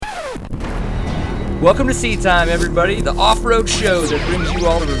Welcome to Seat Time, everybody, the off-road show that brings you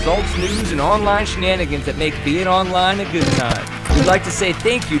all the results, news, and online shenanigans that make being online a good time. We'd like to say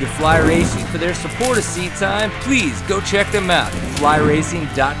thank you to Fly Racing for their support of Seat Time. Please go check them out at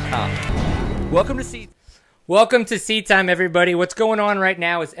flyracing.com. Welcome to Seat Time, everybody. What's going on right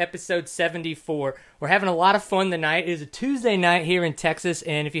now is episode 74. We're having a lot of fun tonight. It is a Tuesday night here in Texas,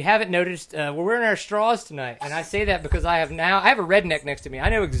 and if you haven't noticed, we're wearing our straws tonight. And I say that because I have a redneck next to me. I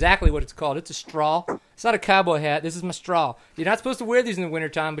know exactly what it's called. It's a straw. It's not a cowboy hat. This is my straw. You're not supposed to wear these in the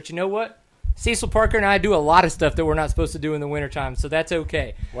wintertime, but you know what? Cecil Parker and I do a lot of stuff that we're not supposed to do in the wintertime, so that's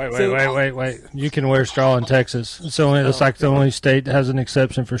okay. Wait. You can wear straw in Texas. It's like the only state that has an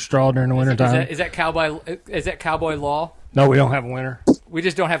exception for straw during the wintertime. Is that cowboy law? No, we don't have a winter. We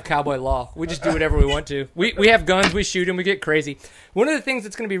just don't have cowboy law. We just do whatever we want to. We have guns, we shoot them, we get crazy. One of the things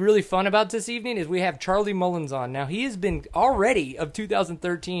that's going to be really fun about this evening is we have Charlie Mullins on. Now, he has been already, of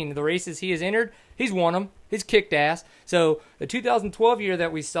 2013, the races he has entered, he's won them. He's kicked ass. So the 2012 year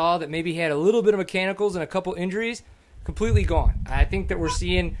that we saw that maybe had a little bit of mechanicals and a couple injuries, completely gone. I think that we're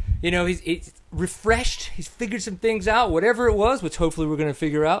seeing, he's refreshed. He's figured some things out, whatever it was, which hopefully we're going to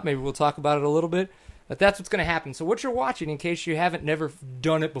figure out. Maybe we'll talk about it a little bit. But that's what's going to happen. So what you're watching, in case you haven't never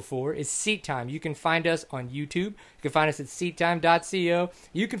done it before, is Seat Time. You can find us on YouTube. You can find us at seattime.co.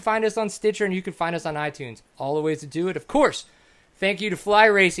 You can find us on Stitcher, and you can find us on iTunes. All the ways to do it. Of course, thank you to Fly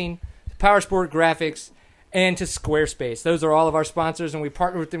Racing, Powersport Graphics, and to Squarespace. Those are all of our sponsors, and we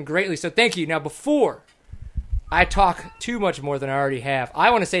partner with them greatly. So thank you. Now, before I talk too much more than I already have,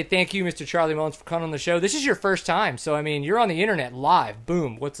 I want to say thank you, Mr. Charlie Mullins, for coming on the show. This is your first time, so, you're on the internet live.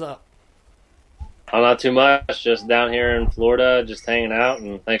 Boom. What's up? Oh, not too much. Just down here in Florida, just hanging out,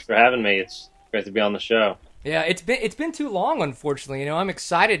 and thanks for having me. It's great to be on the show. Yeah, it's been too long, unfortunately. I'm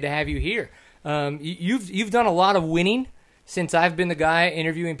excited to have you here. You've done a lot of winning since I've been the guy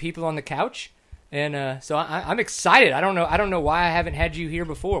interviewing people on the couch, and so I'm excited. I don't know why I haven't had you here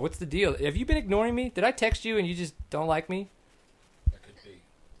before. What's the deal? Have you been ignoring me? Did I text you and you just don't like me? That could be.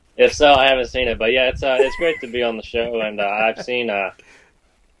 If so, I haven't seen it, but yeah, it's great to be on the show, and I've seen a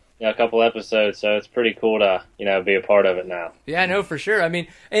couple episodes, so it's pretty cool to be a part of it now. Yeah, no, for sure.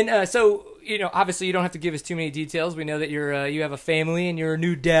 So obviously you don't have to give us too many details. We know that you have a family and you're a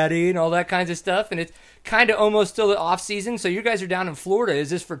new daddy and all that kinds of stuff, and it's kind of almost still the off season. So you guys are down in Florida. Is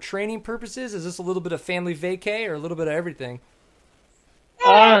this for training purposes? Is this a little bit of family vacay or a little bit of everything?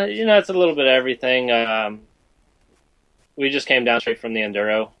 It's a little bit of everything. We just came down straight from the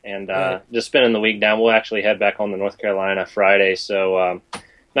Enduro and just spending the week down. We'll actually head back home to North Carolina Friday, so I'm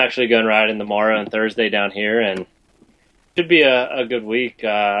actually going riding tomorrow and Thursday down here, and should be a good week.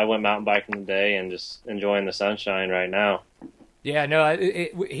 I went mountain biking today and just enjoying the sunshine right now. Yeah, no,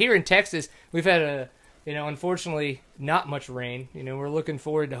 here in Texas, we've had unfortunately not much rain. We're looking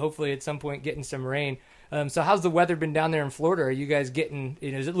forward to hopefully at some point getting some rain. So how's the weather been down there in Florida? Are you guys getting,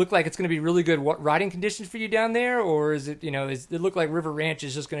 does it look like it's going to be really good riding conditions for you down there? Or is it, does it look like River Ranch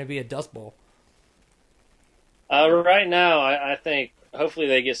is just going to be a dust bowl? Right now, I think hopefully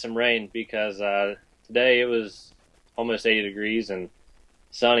they get some rain because today it was almost 80 degrees and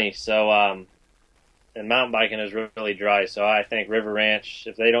sunny. So, and mountain biking is really dry. So I think River Ranch,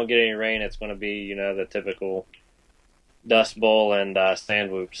 if they don't get any rain, it's going to be, the typical dust bowl and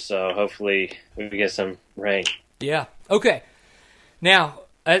sand whoops. So hopefully we get some rain. Yeah. Okay. Now,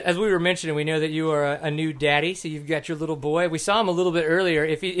 as we were mentioning, we know that you are a new daddy, so you've got your little boy. We saw him a little bit earlier.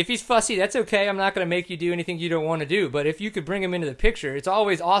 If he's fussy, that's okay. I'm not going to make you do anything you don't want to do. But if you could bring him into the picture, it's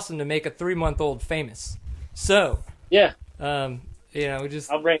always awesome to make a 3-month-old famous. So, yeah, I'll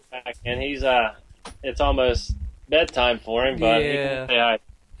bring him back, and he's it's almost bedtime for him, but yeah,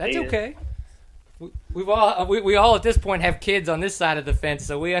 that's okay. We all at this point have kids on this side of the fence,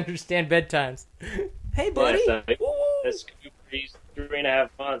 so we understand bedtimes. Hey, buddy. Yeah, so he's 3.5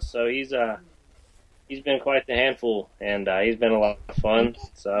 months, so he's been quite the handful, and he's been a lot of fun.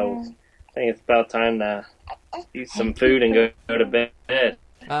 So I think it's about time to eat some food and go to bed.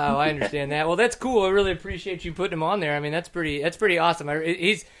 Oh, I understand that. Well, that's cool. I really appreciate you putting him on there. That's pretty awesome.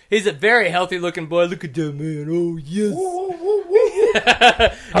 He's a very healthy looking boy. Look at that, man. Oh yes.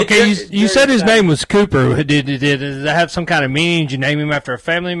 Okay, you said his name was Cooper. Did that have some kind of meaning? Did you name him after a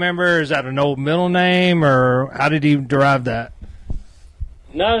family member? Is that an old middle name, or how did he derive that?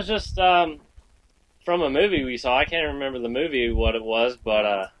 No, it's just from a movie we saw. I can't remember the movie what it was,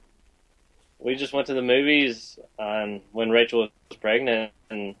 but we just went to the movies when Rachel was pregnant,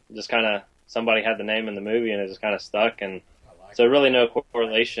 and just kind of somebody had the name in the movie, and it just kind of stuck. And so really no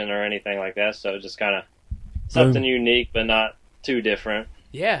correlation or anything like that. So just kind of something unique, but not too different.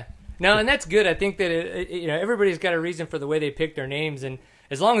 Yeah. No, and that's good. I think that everybody's got a reason for the way they pick their names, and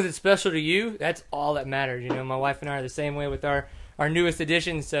as long as it's special to you, that's all that matters. My wife and I are the same way with our newest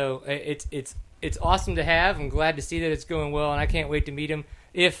addition. So it's awesome to have. I'm glad to see that it's going well, and I can't wait to meet him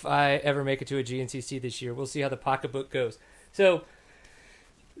if I ever make it to a GNCC this year. We'll see how the pocketbook goes. So,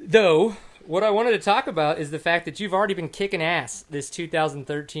 though, what I wanted to talk about is the fact that you've already been kicking ass this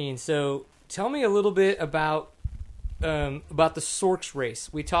 2013. So tell me a little bit about the Sorks race.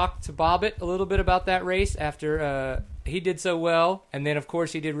 We talked to Bobbitt a little bit about that race after he did so well, and then, of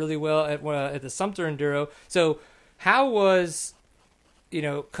course, he did really well at the Sumter Enduro. So how was,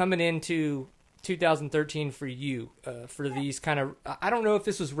 coming into 2013 for you for these kind of, I don't know if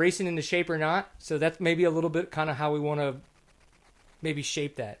this was racing into shape or not, so that's maybe a little bit kind of how we want to maybe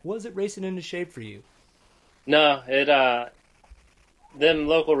shape that. Was it racing into shape for you? No, them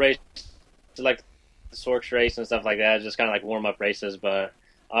local races like the Sorks race and stuff like that, just kind of like warm-up races, but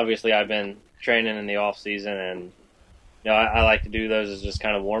obviously I've been training in the off-season, and I like to do those as just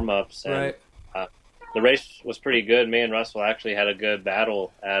kind of warm-ups. And, right. The race was pretty good. Me and Russell actually had a good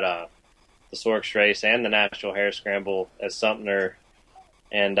battle at the Sorks race and the National Hare Scramble at Sumter,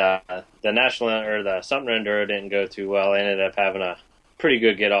 and the Sumter Enduro didn't go too well. I ended up having a pretty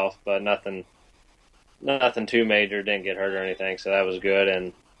good get off, but nothing too major. Didn't get hurt or anything, so that was good,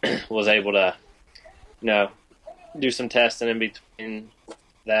 and was able to do some testing in between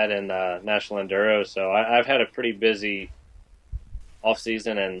that and National Enduro. So I've had a pretty busy off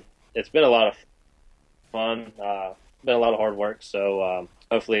season, and it's been a lot of fun. Been a lot of hard work, so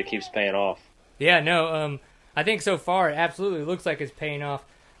hopefully it keeps paying off. Yeah, no, I think so far it absolutely looks like it's paying off.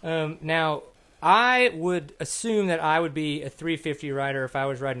 Now, I would assume that I would be a 350 rider if I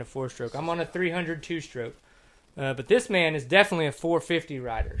was riding a 4-stroke. I'm on a 300 2-stroke. But this man is definitely a 450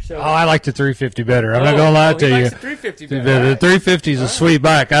 rider. So I like the 350 better. I'm not going to lie to you. He likes the 350 better. The 350 is a sweet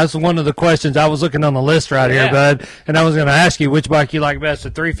bike. That's one of the questions I was looking on the list right here, bud. And I was going to ask you which bike you like best, the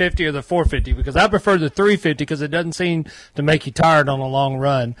 350 or the 450, because I prefer the 350 because it doesn't seem to make you tired on a long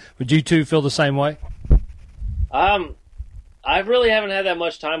run. Would you two feel the same way? I really haven't had that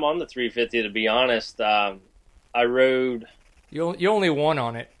much time on the 350, to be honest. I rode... You only won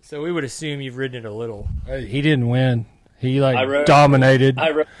on it, so we would assume you've ridden it a little. He didn't win. He dominated. I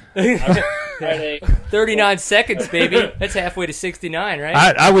rode 39 seconds, baby. That's halfway to 69, right?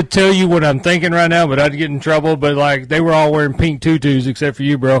 I would tell you what I'm thinking right now, but I'd get in trouble. But they were all wearing pink tutus except for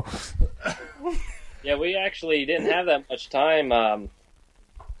you, bro. Yeah, we actually didn't have that much time ride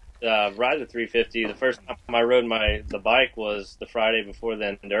the 350. The first time I rode the bike was the Friday before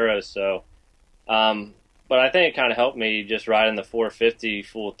the Enduro, so but I think it kind of helped me just riding the 450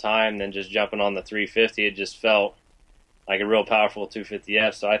 full time than just jumping on the 350. It just felt like a real powerful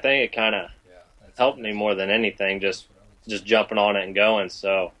 250F. So I think it kind of helped me more than anything, just jumping on it and going.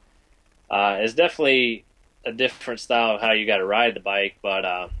 So it's definitely a different style of how you got to ride the bike.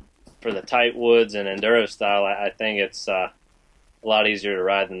 But for the tight woods and enduro style, I think it's a lot easier to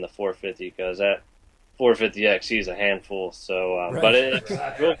ride than the 450 because that 450XC is a handful, so but it's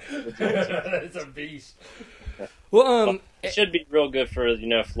a beast. Well, it should be real good for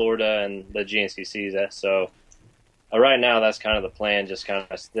Florida and the GNCCs. So right now that's kind of the plan. Just kind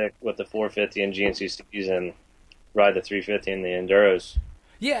of stick with the 450 and GNCCs and ride the 350 and the enduros.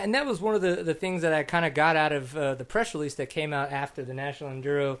 Yeah, and that was one of the things that I kind of got out of the press release that came out after the National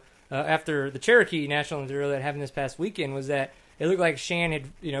Enduro, after the Cherokee National Enduro that happened this past weekend, was that it looked like Shan had,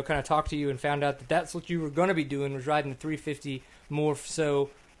 kind of talked to you and found out that that's what you were going to be doing, was riding the 350 more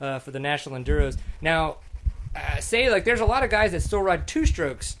so for the National Enduros. Now, there's a lot of guys that still ride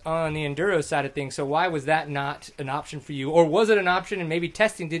 2-strokes on the Enduro side of things, so why was that not an option for you? Or was it an option and maybe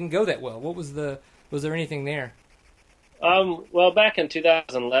testing didn't go that well? Was there anything there? Well, back in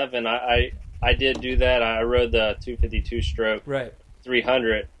 2011, I did do that. I rode the 252 stroke, right,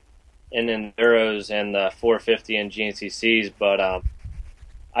 300 in enduros and the 450 in GNCCs, but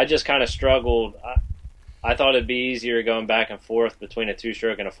I just kind of struggled. I thought it'd be easier going back and forth between a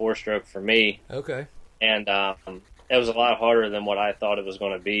 2-stroke and a 4-stroke for me. Okay. And it was a lot harder than what I thought it was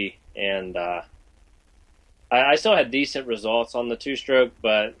going to be. And I still had decent results on the 2-stroke,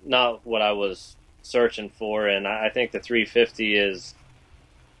 but not what I was searching for. And I think the 350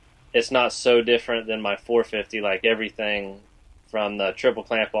 it's not so different than my 450. Like everything from the triple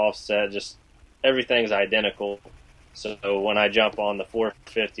clamp offset, just everything's identical. So when I jump on the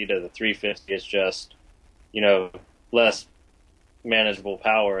 450 to the 350, it's just, less manageable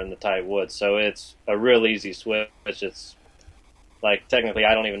power in the tight woods. So it's a real easy switch. It's like technically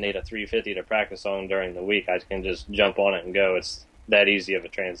I don't even need a 350 to practice on during the week. I can just jump on it and go. It's that easy of a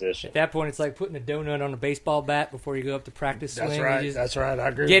transition. At that point, it's like putting a donut on a baseball bat before you go up to practice swing. That's right. You That's right. I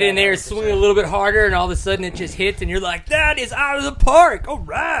agree. get in there, swing a little bit harder, and all of a sudden it just hits, and you're like, "That is out of the park!" All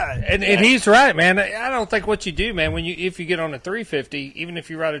right. And he's right, man. I don't think what you do, man, if you get on a 350, even if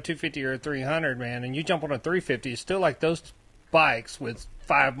you ride a 250 or a 300, man, and you jump on a 350, it's still like those bikes with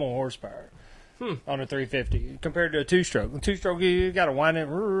 5 more horsepower on a 350 compared to a two-stroke. A two-stroke, you got to wind it,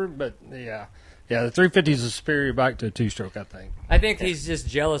 but yeah. Yeah, the 350 is a superior bike to a two-stroke, I think. I think he's just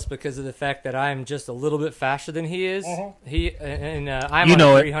jealous because of the fact that I'm just a little bit faster than he is. I'm on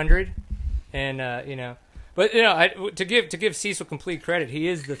a 300, and but to give Cecil complete credit, he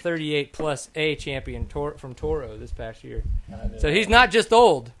is the 38 plus A champion from Toro this past year. So he's not just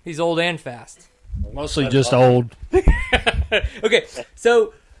old; he's old and fast. Mostly just old. Okay,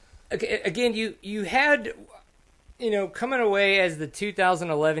 so again, you had. Coming away as the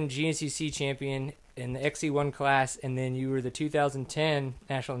 2011 GNCC champion in the XC1 class, and then you were the 2010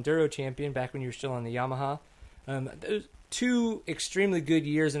 National Enduro champion back when you were still on the Yamaha. Those 2 extremely good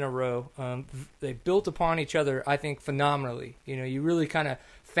years in a row. They built upon each other, I think, phenomenally. You really kind of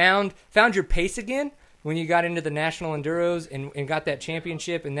found your pace again when you got into the National Enduros and got that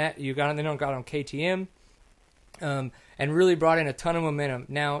championship, and that you got on KTM. And really brought in a ton of momentum.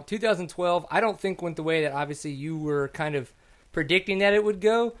 Now, 2012, I don't think went the way that obviously you were kind of predicting that it would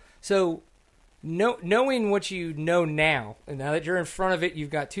go. So, knowing what you know now, and now that you're in front of it,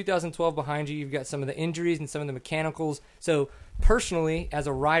 you've got 2012 behind you, you've got some of the injuries and some of the mechanicals. So, personally, as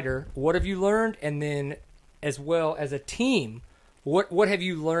a rider, what have you learned? And then, as well as a team, what have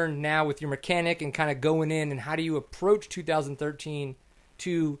you learned now with your mechanic and kind of going in, and how do you approach 2013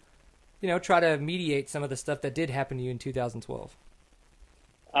 to try to mediate some of the stuff that did happen to you in 2012?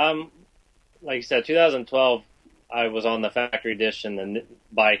 Like you said, 2012, I was on the factory edition, the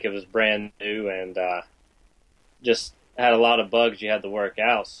bike, it was brand new, and just had a lot of bugs you had to work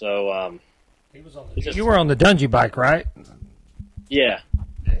out. So you were on the Dungy bike, right? Yeah.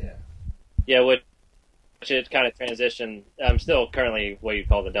 Which it kind of transitioned. I'm still currently what you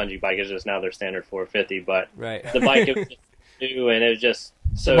call the Dungy bike. It's just now their standard 450, but right. The bike, it was just new, and it was just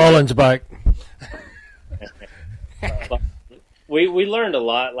so Mullins bike. we learned a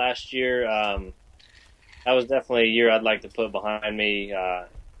lot last year. That was definitely a year I'd like to put behind me.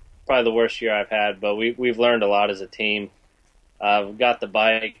 Probably the worst year I've had, but we've learned a lot as a team. We've got the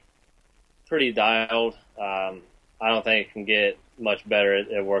bike pretty dialed. I don't think it can get much better.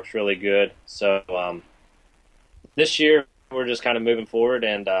 It works really good. So this year we're just kind of moving forward,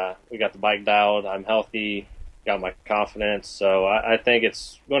 and we got the bike dialed. I'm healthy. Got my confidence, so I think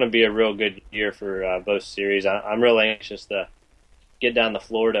it's going to be a real good year for both series. I'm really anxious to get down to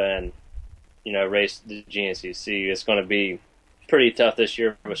Florida and race the GNCC. It's going to be pretty tough this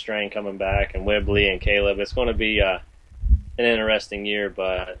year with Strain coming back and Wibbly and Caleb. It's going to be an interesting year,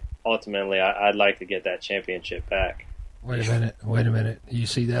 but ultimately I'd like to get that championship back. Wait a minute. You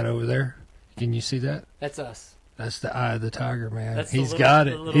see that over there? Can you see that? That's us. That's the eye of the tiger, man. That's He's got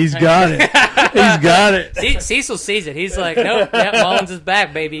it. He's got it. He's got it. Cecil sees it. He's like, nope, yeah, Mullins is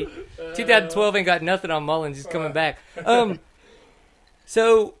back, baby. 2012 ain't got nothing on Mullins. He's coming back.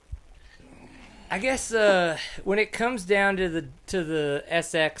 So, I guess when it comes down to the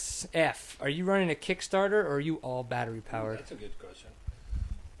SXF, are you running a Kickstarter or are you all battery powered? That's a good question.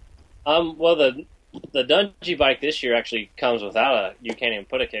 Well, the Dungy bike this year actually comes without you can't even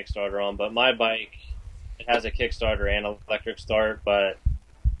put a Kickstarter on, but my bike, it has a Kickstarter and electric start, but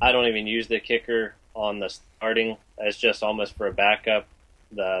I don't even use the kicker on the starting. It's just almost for a backup.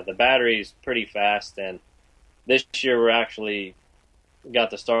 The battery's pretty fast, and this year we're actually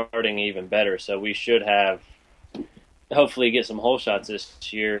got the starting even better, so we should have hopefully get some hole shots this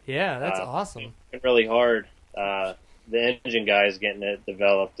year. Yeah, that's awesome. It's really hard. The engine guy is getting it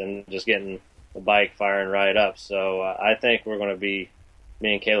developed and just getting the bike firing right up. So I think we're going to be,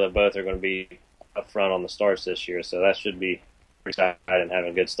 me and Caleb both are going to be up front on the starts this year, so that should be exciting and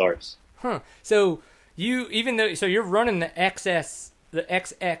having good starts. So you're running the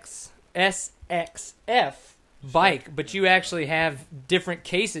SXF bike, but you actually have different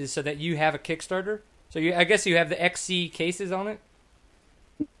cases so that you have a Kickstarter. So I guess you have the XC cases on it.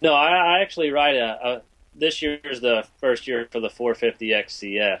 No, I actually ride this year's the first year for the 450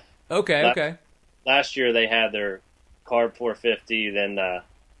 XCF. Okay. Last year they had their carb 450, then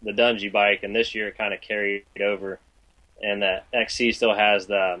the Dungy bike, and this year it kind of carried over, and the XC still has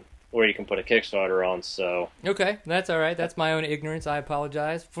the where you can put a Kickstarter on. So okay, that's all right. That's my own ignorance. I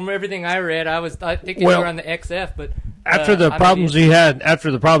apologize. From everything I read, I was thinking you were on the XF, but After the problems you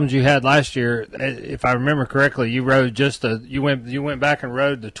had last year, if I remember correctly, you rode you went back and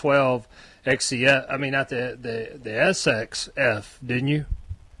rode the 12 XCF. I mean, not the SXF, didn't you?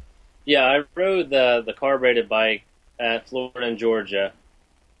 Yeah, I rode the carbureted bike at Florida and Georgia,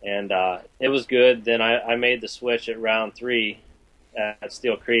 and it was good. Then I made the switch at round 3 at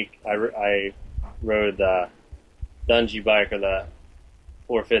Steel Creek. I rode the Dungy bike, or the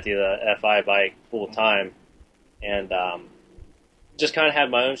 450, the FI bike, full time, and just kind of had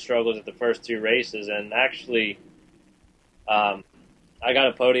my own struggles at the first 2 races. And actually, I got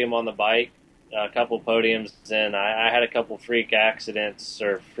a podium on the bike, a couple podiums, and I had a couple freak accidents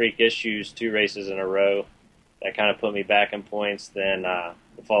or freak issues 2 races in a row that kind of put me back in points. Then the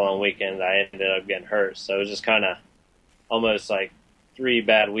following weekend, I ended up getting hurt. So it was just kind of almost like 3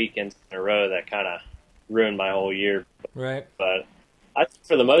 bad weekends in a row that kind of ruined my whole year. Right. But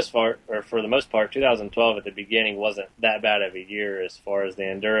for the most part, 2012 at the beginning wasn't that bad of a year as far as the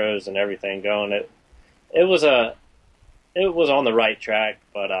enduros and everything going. It was on the right track,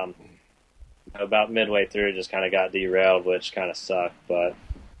 but about midway through, it just kind of got derailed, which kind of sucked. But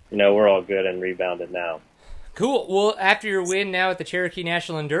we're all good and rebounded now. Cool. Well, after your win now at the Cherokee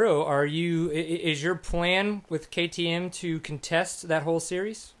National Enduro, is your plan with KTM to contest that whole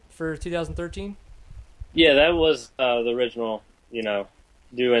series for 2013? Yeah, that was the original.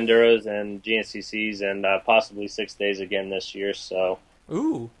 Do enduros and GNCCs and possibly 6 days again this year. So,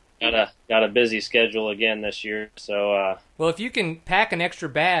 ooh, got a busy schedule again this year. So, well, if you can pack an extra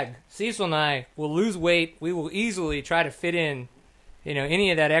bag, Cecil and I will lose weight. We will easily try to fit in, any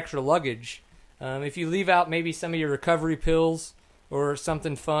of that extra luggage. If you leave out maybe some of your recovery pills or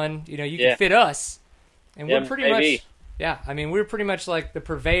something fun, you can fit us, and we're pretty much. Yeah, I mean, we're pretty much like the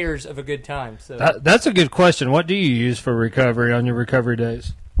purveyors of a good time. So that's a good question. What do you use for recovery on your recovery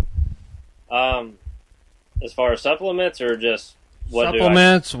days? As far as supplements or just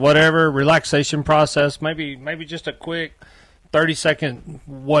supplements, whatever, relaxation process, maybe just a quick 30-second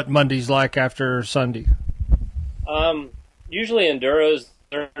what Monday's like after Sunday. Usually enduros,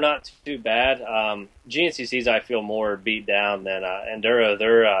 they're not too bad. GNCCs I feel more beat down than enduro.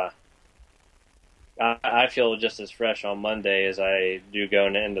 They're I feel just as fresh on Monday as I do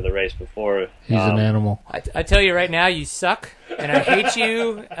going into the race before. He's an animal. I tell you right now, you suck, and I hate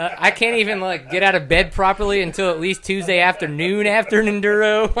you. I can't even get out of bed properly until at least Tuesday afternoon after an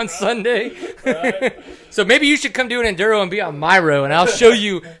enduro on Sunday. Right. So maybe you should come do an enduro and be on my row, and I'll show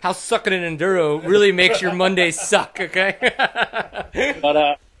you how sucking an enduro really makes your Mondays suck. Okay.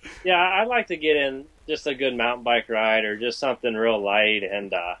 But yeah, I like to get in just a good mountain bike ride or just something real light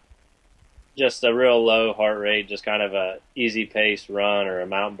and. Just a real low heart rate, just kind of a easy pace run or a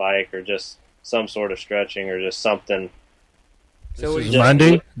mountain bike or just some sort of stretching or just something. So this is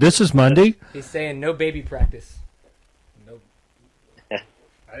Monday? This is Monday? He's saying no baby practice. Nope.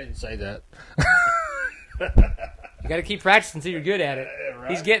 I didn't say that. You got to keep practicing until you're good at it.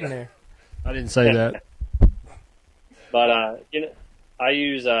 Right. He's getting there. I didn't say that. But, I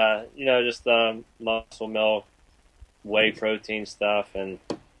use, just the muscle milk, whey protein stuff, and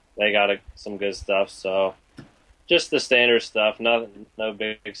they got some good stuff, so just the standard stuff. No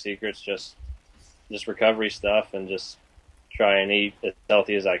big secrets. Just recovery stuff, and just try and eat as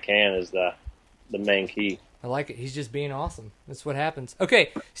healthy as I can is the main key. I like it. He's just being awesome. That's what happens.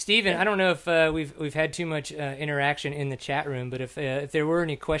 Okay, Steven, I don't know if we've had too much interaction in the chat room, but if there were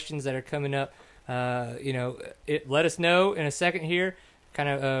any questions that are coming up, let us know in a second here. Kind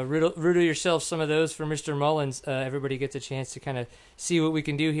of riddle yourself some of those for Mr. Mullins. Everybody gets a chance to kind of see what we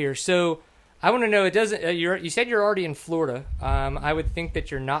can do here. So I want to know, it doesn't. You said you're already in Florida. I would think that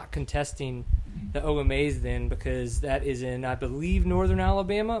you're not contesting the OMAs then, because that is in, I believe, northern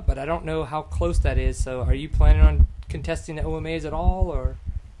Alabama, but I don't know how close that is. So are you planning on contesting the OMAs at all, or?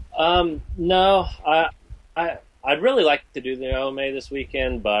 No, I'd really like to do the OMA this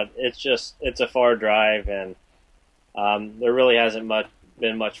weekend, but it's a far drive, and there really hasn't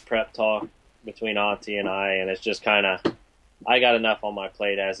been much prep talk between Auntie and I, and it's just kind of, I got enough on my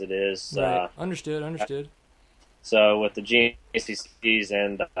plate as it is. Right. Understood. So with the GNCCs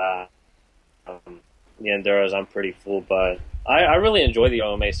and the enduros, I'm pretty full, but I really enjoy the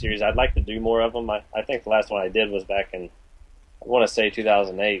OMA series. I'd like to do more of them. I think the last one I did was back in, I want to say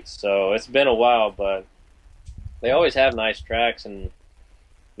 2008. So it's been a while, but they always have nice tracks, and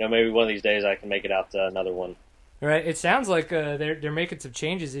maybe one of these days I can make it out to another one. Right. It sounds like they're making some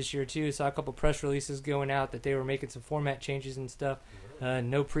changes this year too. I saw a couple press releases going out that they were making some format changes and stuff.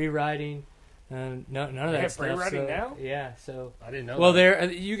 No pre-riding, none of that they have stuff. Pre-riding now? Yeah. So I didn't know.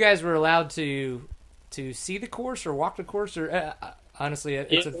 Well, you guys were allowed to see the course or walk the course, or honestly,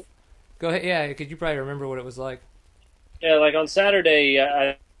 go ahead. Yeah, because you probably remember what it was like. Yeah, like on Saturday,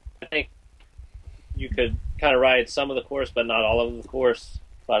 I think you could kind of ride some of the course, but not all of the course.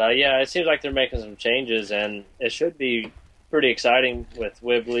 But yeah, it seems like they're making some changes, and it should be pretty exciting with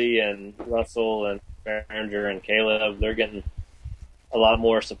Wibley and Russell and Behringer and Caleb. They're getting a lot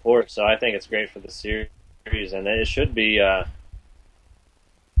more support, so I think it's great for the series, and it should be a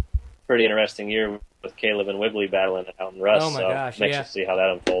pretty interesting year with Caleb and Wibley battling it out in Russ. Oh my gosh, makes yeah. you see how that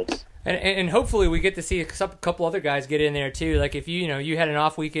unfolds. And hopefully we get to see a couple other guys get in there too. Like if you had an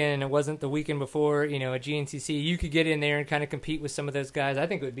off weekend and it wasn't the weekend before, at GNCC, you could get in there and kind of compete with some of those guys. I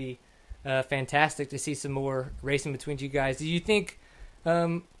think it would be fantastic to see some more racing between you guys. Do you think,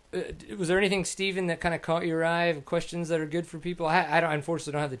 was there anything, Steven, that kind of caught your eye, questions that are good for people? I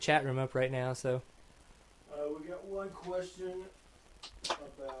unfortunately don't have the chat room up right now, so. We got one question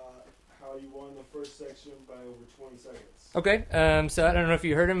about how you won the first section by over 20 seconds. Okay, so I don't know if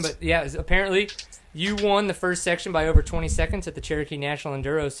you heard him, but yeah, apparently you won the first section by over 20 seconds at the Cherokee National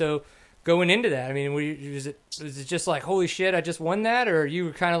Enduro. So going into that, I mean, was it just like, holy shit, I just won that? Or you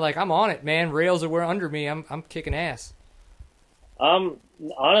were kind of like, I'm on it, man. Rails are under me. I'm kicking ass.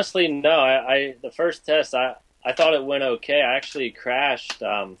 Honestly, no. I the first test, I thought it went okay. I actually crashed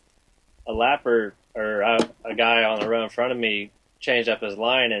a lapper, or a guy on the row in front of me changed up his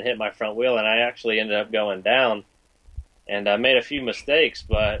line and hit my front wheel, and I actually ended up going down. And I made a few mistakes,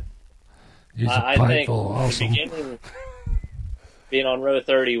 but I think awesome. the beginning, being on row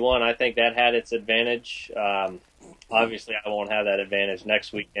 31, I think that had its advantage. Obviously, I won't have that advantage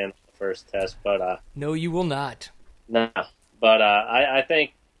next weekend, the first test, but no, you will not. No, but I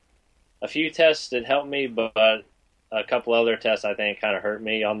think a few tests it helped me, but a couple other tests I think kind of hurt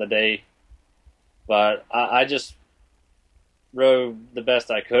me on the day. But I just rode the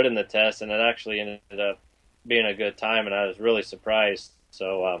best I could in the test, and it actually ended up being a good time, and I was really surprised.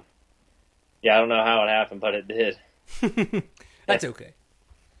 So, yeah, I don't know how it happened, but it did. That's okay.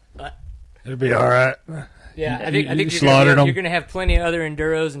 It'll be all right. Yeah, I think you're going to have plenty of other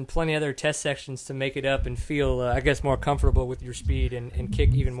enduros and plenty of other test sections to make it up and feel, I guess, more comfortable with your speed and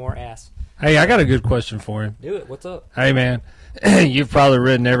kick even more ass. Hey, I got a good question for him. Do it. What's up? Hey, man, you've probably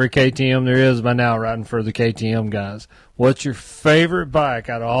ridden every KTM there is by now, riding for the KTM guys. What's your favorite bike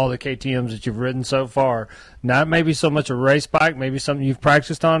out of all the KTMs that you've ridden so far? Not maybe so much a race bike, maybe something you've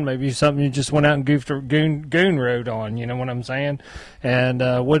practiced on, maybe something you just went out and goofed or goon rode on, you know what I'm saying? And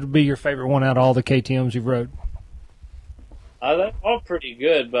what would be your favorite one out of all the KTMs you've rode? They're all pretty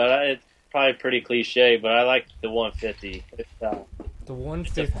good, but it's probably pretty cliche, but I like the 150. The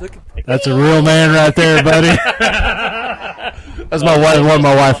 150. That's a real man right there, buddy. That's my wife. One of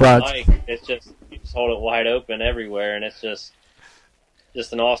my wife rides. It's just you just hold it wide open everywhere, and it's just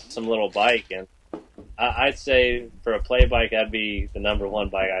an awesome little bike. And I'd say for a play bike, that'd be the number one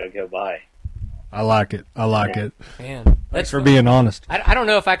bike I'd go buy. I like it. Man, thanks for being honest. I don't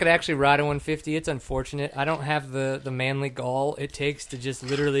know if I could actually ride a 150. It's unfortunate. I don't have the manly gall it takes to just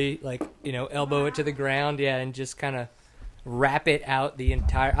literally elbow it to the ground, and just kind of wrap it out the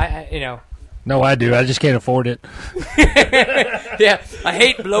entire. No, I do. I just can't afford it. Yeah, I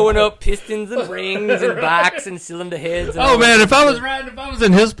hate blowing up pistons and rings and bikes and cylinder heads. Oh man, if I was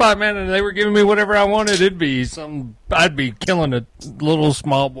in his spot, man, and they were giving me whatever I wanted, it'd be I'd be killing a little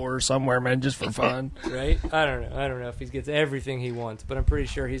small bore somewhere, man, just for fun. Right? I don't know if he gets everything he wants, but I'm pretty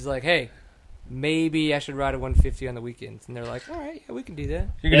sure he's like, hey, maybe I should ride a 150 on the weekends, and they're like, all right, yeah, we can do that.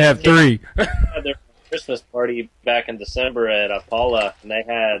 You're gonna have three. Had their Christmas party back in December at Paula, and they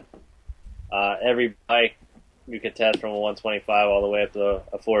had every bike you could test from a 125 all the way up to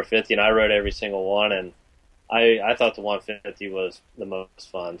a 450, and I rode every single one, and I thought the 150 was the most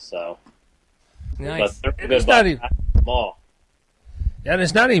fun. So, nice. But they're good bikes. Small. Yeah, and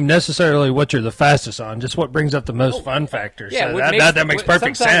it's not even necessarily what you're the fastest on, just what brings up the most fun factors. Yeah, so that makes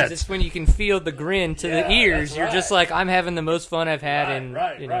perfect sometimes sense. It's when you can feel the grin to the ears. You're just like, I'm having the most fun I've had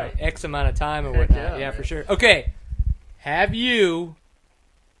in X amount of time or whatnot. Yeah, for sure. Okay, have you,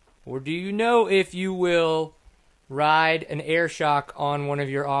 or do you know if you will ride an air shock on one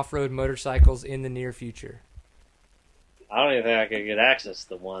of your off-road motorcycles in the near future? I don't even think I could get access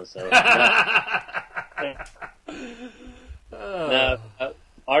to one. So. No,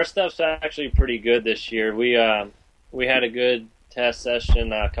 our stuff's actually pretty good this year. We had a good test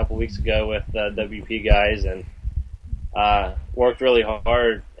session a couple weeks ago with the WP guys, and worked really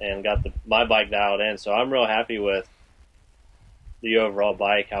hard and got my bike dialed in. So I'm real happy with the overall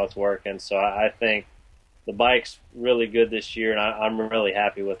bike, how it's working. So I think the bike's really good this year, and I'm really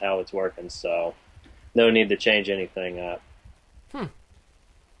happy with how it's working. So no need to change anything up.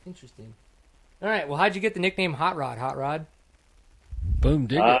 Interesting. All right. Well, how'd you get the nickname Hot Rod? Hot Rod? Boom,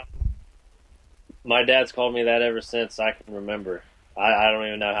 dig it. My dad's called me that ever since I can remember. I don't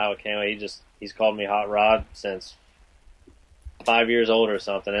even know how it came. He's called me Hot Rod since 5 years old or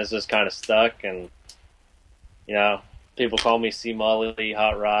something. It's just kind of stuck, and people call me C Mully,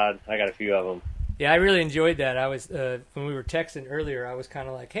 Hot Rod. I got a few of them. Yeah, I really enjoyed that. I was when we were texting earlier, I was kind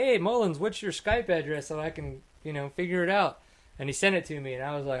of like, "Hey, Mullins, what's your Skype address so I can figure it out?" And he sent it to me, and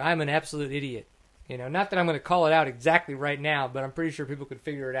I was like, "I'm an absolute idiot." Not that I'm going to call it out exactly right now, but I'm pretty sure people could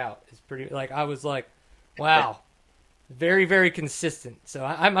figure it out. It's pretty I was like, wow, very, very consistent. So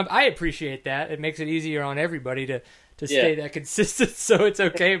I appreciate that. It makes it easier on everybody to stay that consistent. So it's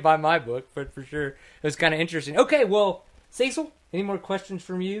okay by my book, but for sure it was kind of interesting. Okay, well, Cecil, any more questions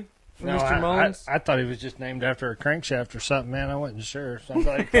from you, Mr. Mullins? I thought he was just named after a crankshaft or something, man. I wasn't sure. So I'm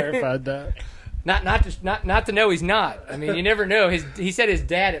glad you clarified that. Not to know he's not. I mean, you never know. He said his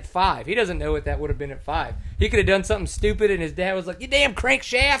dad at 5. He doesn't know what that would have been at 5. He could have done something stupid, and his dad was like, "You damn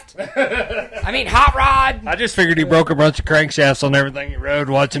crankshaft!" I mean, Hot Rod. I just figured he broke a bunch of crankshafts on everything he rode,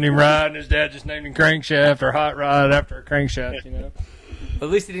 watching him ride, and his dad just named him Crankshaft or Hot Rod after a crankshaft. At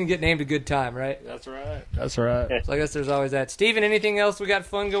least he didn't get named a good time, right? That's right. That's right. So I guess there's always that. Steven, anything else we got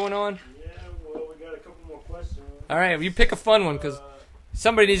fun going on? Yeah, well, we got a couple more questions. All right, you pick a fun one because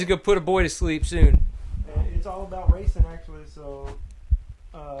somebody needs to go put a boy to sleep soon. It's all about racing, actually. So,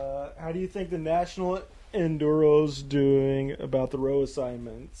 how do you think the National Enduro's doing about the row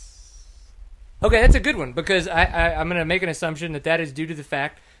assignments? Okay, that's a good one because I'm going to make an assumption that is due to the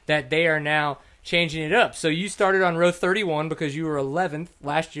fact that they are now changing it up. So you started on row 31 because you were 11th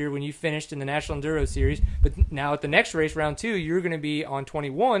last year when you finished in the National Enduro Series. But now at the next race, round 2, you're going to be on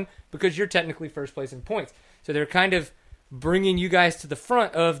 21 because you're technically first place in points. So they're kind of bringing you guys to the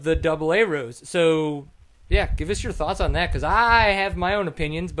front of the AA rows. So, yeah, give us your thoughts on that because I have my own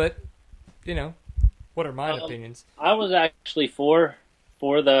opinions, but, what are my opinions? I was actually for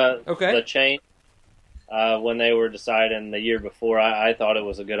the change when they were deciding the year before. I thought it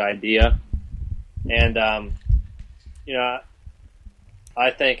was a good idea. And, I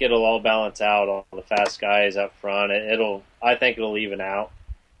think it'll all balance out on the fast guys up front. I think it'll even out.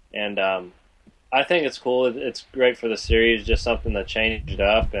 And I think it's cool. It's great for the series, just something to change it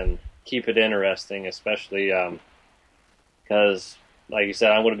up and keep it interesting, especially because, like you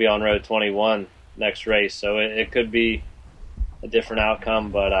said, I'm going to be on road 21 next race, so it could be a different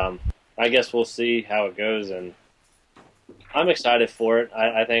outcome, but I guess we'll see how it goes, and I'm excited for it.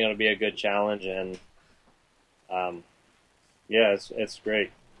 I think it'll be a good challenge, and it's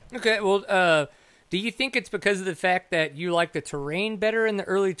great. Okay, well, do you think it's because of the fact that you like the terrain better in the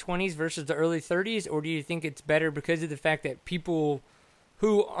early 20s versus the early 30s, or do you think it's better because of the fact that people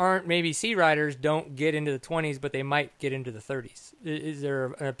who aren't maybe C riders don't get into the 20s, but they might get into the 30s? Is there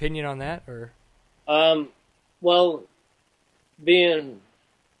an opinion on that, or? Well,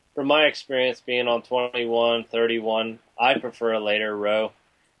 from my experience, being on 21, 31, I prefer a later row.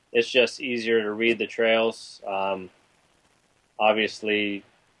 It's just easier to read the trails. Obviously,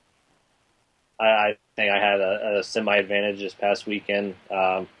 I think I had a semi-advantage this past weekend.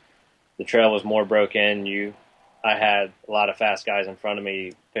 The trail was more broken. I had a lot of fast guys in front of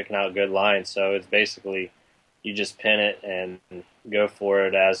me picking out good lines, so it's basically you just pin it and go for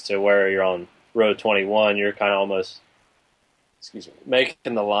it. As to where you're on road 21, you're kind of almost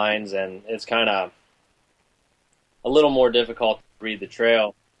making the lines, and it's kind of a little more difficult to read the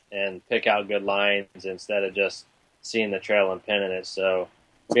trail and pick out good lines instead of just seeing the trail and pinning it. So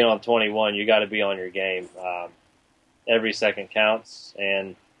being on 21, you got to be on your game. Every second counts,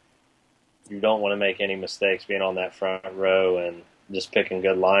 and you don't want to make any mistakes. Being on that front row and just picking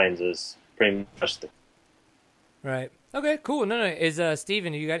good lines is pretty much Right. Okay, cool. No. Is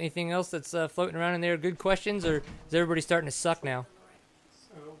Steven, you got anything else that's floating around in there? Good questions, or is everybody starting to suck now?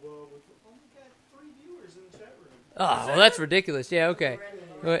 Well, we've only got 3 viewers in the chat room. Oh, well, that's ridiculous. Yeah, okay.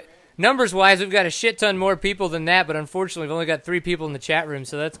 But numbers-wise, we've got a shit ton more people than that, but unfortunately, we've only got 3 people in the chat room,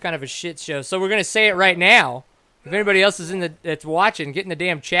 so that's kind of a shit show. So we're going to say it right now. If anybody else is that's watching, get in the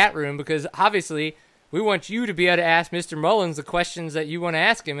damn chat room, because obviously we want you to be able to ask Mr. Mullins the questions that you want to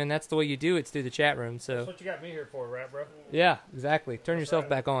ask him, and that's the way you do it. It's through the chat room. So That's what you got me here for, right, bro? yeah, exactly. Turn yourself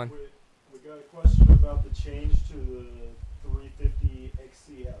back on. We got a question about the change to the 350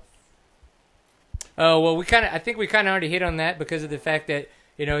 XCF. Oh, well, I think we kind of already hit on that because of the fact that,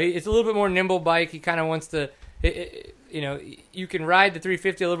 it's a little bit more nimble bike. He kind of wants to, you can ride the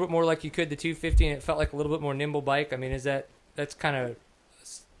 350 a little bit more like you could the 250, and it felt like a little bit more nimble bike. I mean, that's kind of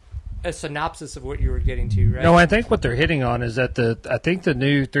a synopsis of what you were getting to, right? No, I think what they're hitting on is that I think the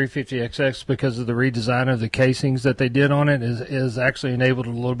new 350XX, because of the redesign of the casings that they did on it, is actually enabled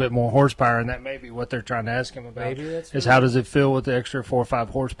a little bit more horsepower, and that may be what they're trying to ask him about. Maybe that's is how does it feel with the extra 4 or 5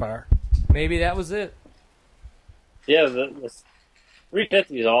 horsepower? maybe that was it. Yeah, the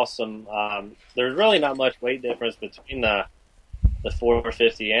 350 is awesome. There's really not much weight difference between the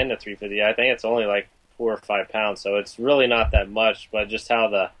 450 and the 350. I think it's only like 4 or 5 pounds, so it's really not that much. But just how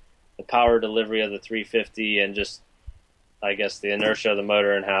the power delivery of the 350 and just, I guess, the inertia of the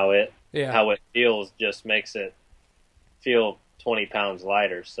motor and how it feels just makes it feel 20 pounds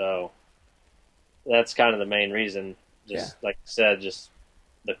lighter. So that's kind of the main reason. Just like I said, just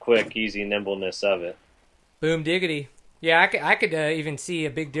the quick, easy nimbleness of it. Boom diggity. Yeah, I could even see a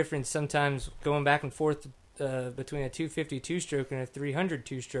big difference sometimes going back and forth between a 250 two-stroke and a 300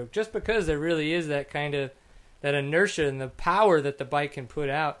 two-stroke, just because there really is that kind of that inertia and the power that the bike can put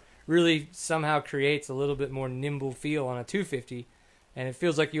out really somehow creates a little bit more nimble feel on a 250, and it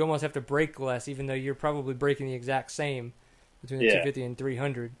feels like you almost have to brake less, even though you're probably braking the exact same between the 250 and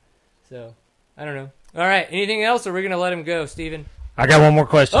 300. So, I don't know. All right, anything else, or we're going to let him go, Steven? I got one more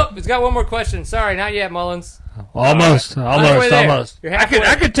question. Oh, it's got one more question. Sorry, not yet, Mullins. Almost.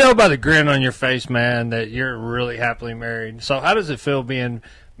 I could tell by the grin on your face, man, that you're really happily married. So how does it feel being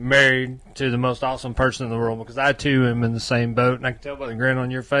married to the most awesome person in the world? Because I, too, am in the same boat, and I can tell by the grin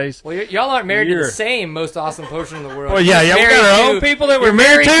on your face. Well, y'all aren't married to the same most awesome person in the world. Well, yeah, we got our own people that we're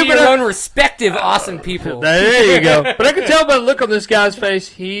married to. Your own respective awesome people. There you go. But I can tell by the look on this guy's face,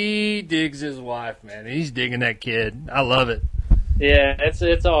 he digs his wife, man. He's digging that kid. I love it. Yeah,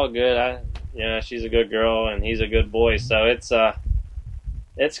 it's all good. She's a good girl and he's a good boy, so it's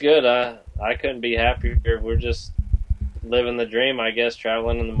good. I couldn't be happier. We're just living the dream, I guess,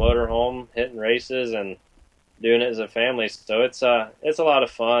 traveling in the motorhome, hitting races, and doing it as a family. So it's a lot of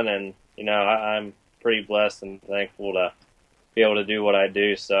fun, and I'm pretty blessed and thankful to be able to do what I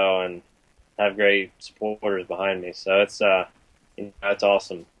do. So and have great supporters behind me. So it's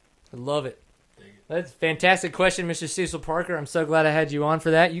awesome. I love it. That's a fantastic question, Mr. Cecil Parker. I'm so glad I had you on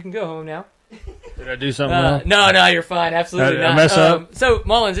for that. You can go home now. Did I do something wrong? No, you're fine. Absolutely Did not. I mess up? So,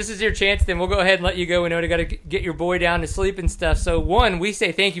 Mullins, this is your chance. Then we'll go ahead and let you go. We know you got to get your boy down to sleep and stuff. So, one, we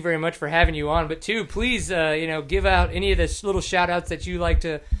say thank you very much for having you on. But two, please, give out any of the little shout-outs that you like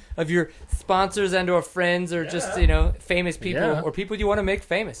to of your sponsors and or friends or just famous people or people you want to make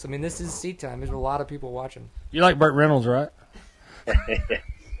famous. I mean, this is seat time. There's a lot of people watching. You like Burt Reynolds, right?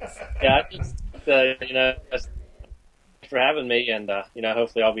 Yeah, I just thanks for having me, and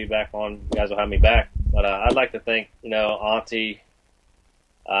hopefully I'll be back on. You guys will have me back. But I'd like to thank Auntie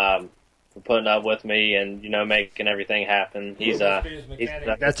for putting up with me and making everything happen.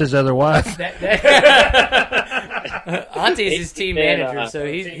 That's his other wife. Auntie is his team manager, so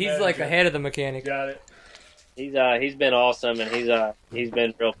he's like the head of the mechanic. Got it. He's been awesome, and he's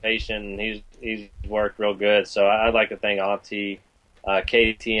been real patient, and he's worked real good. So I'd like to thank Auntie,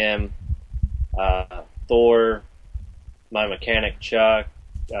 KTM, Thor, my mechanic Chuck,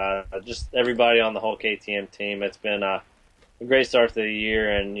 just everybody on the whole KTM team. It's been a great start to the year,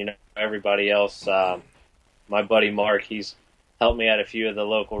 and everybody else. My buddy Mark, he's helped me at a few of the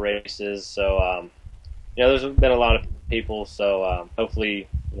local races. So there's been a lot of people. So hopefully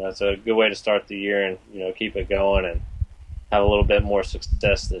it's a good way to start the year, and keep it going and have a little bit more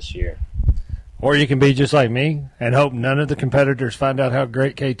success this year. Or you can be just like me and hope none of the competitors find out how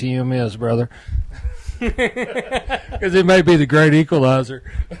great KTM is, brother. Because it may be the great equalizer.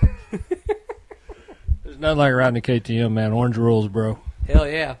 There's nothing like riding a KTM, man. Orange rules, bro. Hell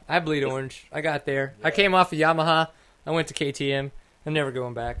yeah. I bleed orange. I got there. I came off of Yamaha. I went to KTM. I'm never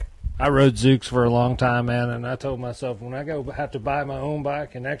going back. I rode Zooks for a long time, man, and I told myself when I go have to buy my own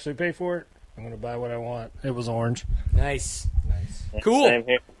bike and actually pay for it, I'm going to buy what I want. It was orange. Nice. Cool. Same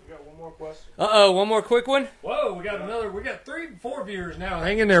here. More question. One more quick one. Whoa, we got 3-4 viewers now.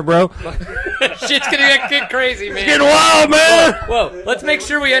 Hang in there, bro. Shit's gonna get crazy, man. It's getting wild, man. Whoa, let's make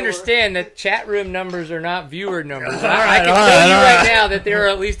sure we understand that chat room numbers are not viewer numbers. I can tell you right now that there are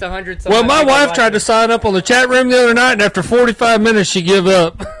at least 100. Well, my wife tried to sign up on the chat room the other night, and after 45 minutes, she gave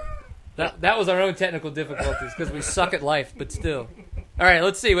up. That was our own technical difficulties because we suck at life, but still. All right,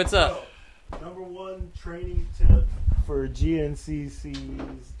 let's see what's up. Number one training tip for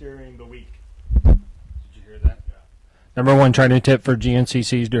GNCCs during the week. Did you hear that? Yeah. Number one training tip for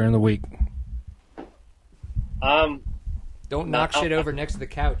GNCCs during the week. Don't knock shit over next to the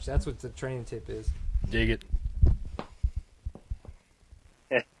couch. That's what the training tip is. Dig it.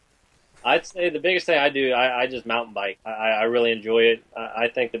 I'd say the biggest thing I do, I just mountain bike. I really enjoy it. I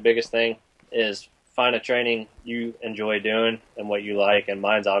think the biggest thing is find a training you enjoy doing and what you like. And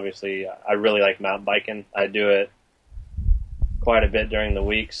mine's obviously, I really like mountain biking. I do it quite a bit during the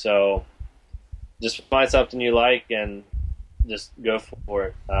week. So just find something you like and just go for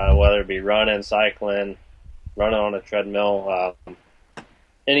it. Whether it be running, cycling, running on a treadmill,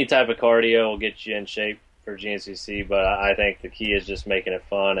 any type of cardio will get you in shape for GNCC, but I think the key is just making it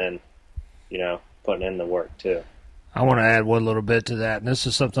fun and, putting in the work too. I want to add one little bit to that, and this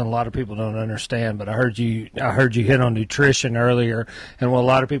is something a lot of people don't understand. But I heard you hit on nutrition earlier, and what a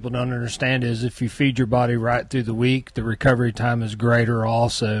lot of people don't understand is if you feed your body right through the week, the recovery time is greater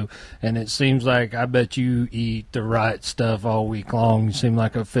also. And it seems like I bet you eat the right stuff all week long. You seem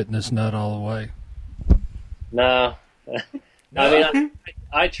like a fitness nut all the way. No, I mean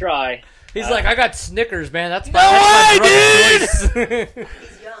I try. He's like, I got Snickers, man. That's my dude.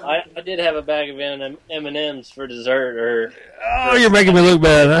 I did have a bag of M&Ms for dessert. Oh, you're making me look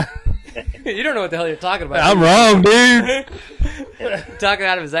bad, huh? You don't know what the hell you're talking about. I'm wrong, dude. Talking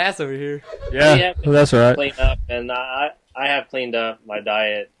out of his ass over here. Yeah, that's right. Clean up, and I have cleaned up my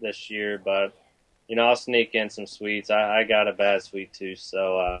diet this year, but I'll sneak in some sweets. I got a bad sweet tooth,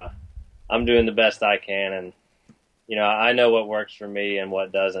 so I'm doing the best I can, and I know what works for me and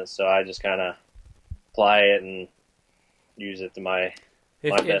what doesn't, so I just kind of apply it and use it to my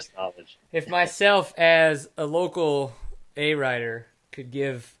best knowledge. If myself as a local A rider could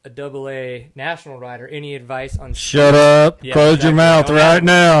give a AA national rider any advice on... Shut up. Yeah, close your mouth right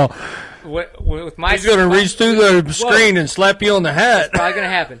now. With my He's going to reach through the screen and slap you on the hat. It's probably going to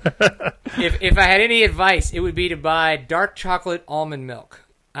happen. If I had any advice, it would be to buy dark chocolate almond milk.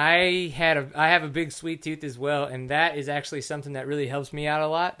 I have a big sweet tooth as well, and that is actually something that really helps me out a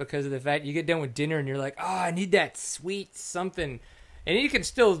lot because of the fact you get done with dinner and you're like, oh, I need that sweet something. And you can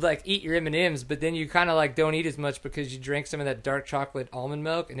still eat your M&Ms, but then you kind of don't eat as much because you drank some of that dark chocolate almond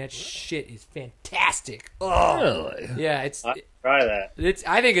milk, and that shit is fantastic. Oh, really? Yeah, try that.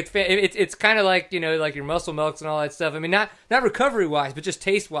 I think it's kind of like your muscle milks and all that stuff. I mean, not recovery wise, but just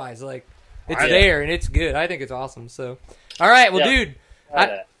taste wise. It's there and it's good. I think it's awesome. So, all right, well, dude.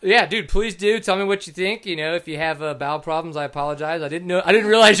 Dude, please do tell me what you think. If you have bowel problems, I apologize. I didn't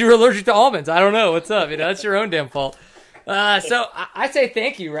realize you were allergic to almonds. I don't know. What's up? That's your own damn fault. So I say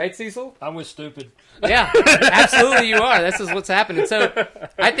thank you, right, Cecil? I'm with stupid. Yeah, absolutely you are. This is what's happening. So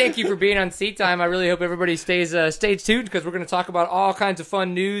I thank you for being on Seat Time. I really hope everybody stays tuned because we're going to talk about all kinds of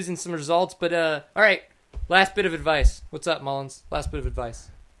fun news and some results. But all right, last bit of advice. What's up, Mullins? Last bit of advice.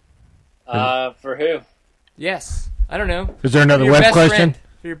 For who? Yes. I don't know. Is there another web question?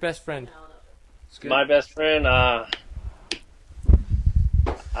 For your best friend. My best friend? I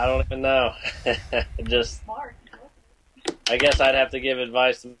don't even know. Just Mark. I guess I'd have to give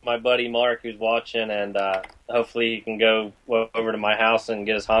advice to my buddy Mark who's watching, and hopefully he can go over to my house and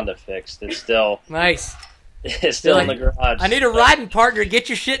get his Honda fixed. It's still nice. It's still in the garage. I need a riding partner. Get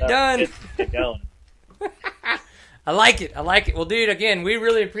your shit done. Get going. I like it. Well, dude, again, we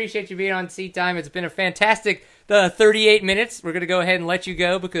really appreciate you being on Seat Time. It's been a fantastic 38 minutes. We're going to go ahead and let you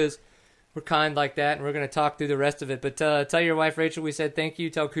go because we're kind like that, and we're going to talk through the rest of it. But tell your wife, Rachel, we said thank you.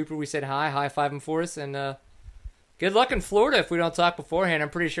 Tell Cooper we said hi. High-five him for us. And good luck in Florida if we don't talk beforehand. I'm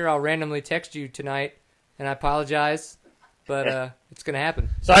pretty sure I'll randomly text you tonight, and I apologize. But it's going to happen.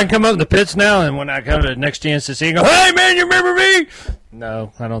 So I can come up in the pits now, and when I come to the next GNCC and go, hey, man, you remember me?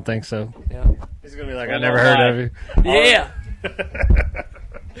 No, I don't think so. Yeah. He's going to be like, I never heard of you. Yeah.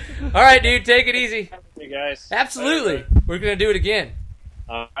 All right, dude, take it easy. You guys. Absolutely. We're going to do it again.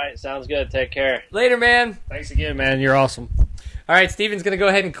 All right, sounds good. Take care. Later, man. Thanks again, man. You're awesome. All right, Steven's going to go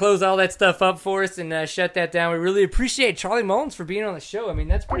ahead and close all that stuff up for us and shut that down. We really appreciate Charlie Mullins for being on the show. I mean,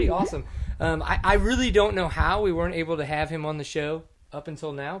 that's pretty awesome. I really don't know how we weren't able to have him on the show up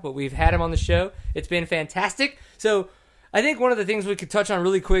until now, but we've had him on the show. It's been fantastic. So I think one of the things we could touch on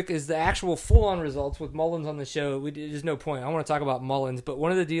really quick is the actual full-on results with Mullins on the show. There's no point. I want to talk about Mullins, but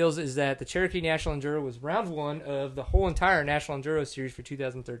one of the deals is that the Cherokee National Enduro was round one of the whole entire National Enduro Series for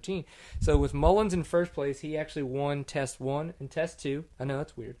 2013. So with Mullins in first place, he actually won Test 1 and Test 2. I know,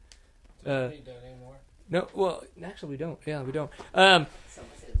 that's weird. No, well, actually we don't. Yeah, we don't.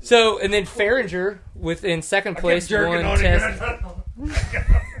 So, and then Farringer in second place won Test... Someone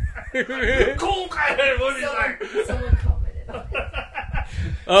commented on it.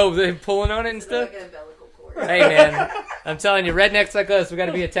 Oh, they're pulling on it and stuff? Like an umbilical cord. Hey, man, I'm telling you, rednecks like us, we got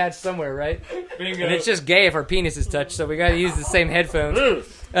to be attached somewhere, right? Bingo. And it's just gay if our penis is touched, so we got to use the same headphones.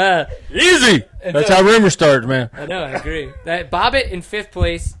 Easy. That's how rumors start, man. I know, I agree. Bobbitt in fifth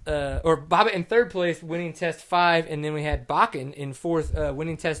place, or Bobbitt in third place, winning Test 5, and then we had Bakken in fourth,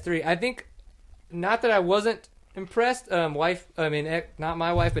 winning Test 3. I think, not that I wasn't impressed. Not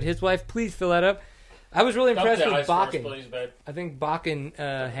my wife, but his wife. Please fill that up. I was really impressed with Bakken. I think Bakken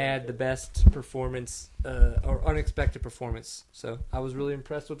had the best performance, or unexpected performance. So I was really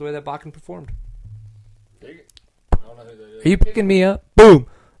impressed with the way that Bakken performed. I don't know who that is. Are you picking me up? Boom.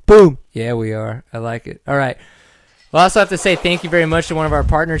 Boom. Yeah, we are. I like it. All right. We'll also have to say thank you very much to one of our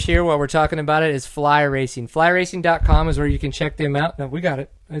partners here while we're talking about it is Fly Racing. FlyRacing.com is where you can check them out. No, we got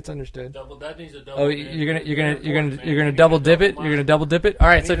it. It's understood. That needs a double. Oh, you're gonna double dip it. You're gonna double dip it. All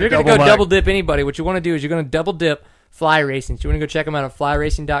right. So if you're gonna go double double dip anybody, what you want to do is you're gonna double dip Fly Racing. So you want to go check them out at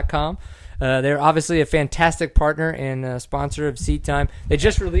FlyRacing.com. They're obviously a fantastic partner and sponsor of Seat Time. They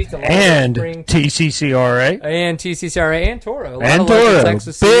just released a lot And of spring TCCRA. and TCCRA and Toro. A lot And of local Toro.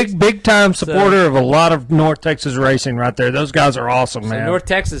 Texas series. Big time supporter of a lot of North Texas racing right there. Those guys are awesome, So man. North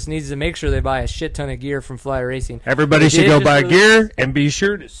Texas needs to make sure they buy a shit ton of gear from Fly Racing. Everybody They should did go just buy release- gear and be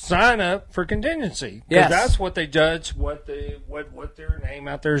sure to sign up for contingency. Because Yes. that's what they judge what their name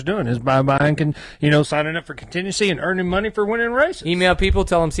out there is doing is by buying, signing up for contingency and earning money for winning races. Email people,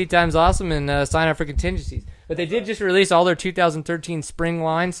 tell them Seat Time's awesome, and sign up for contingencies. But they did just release all their 2013 spring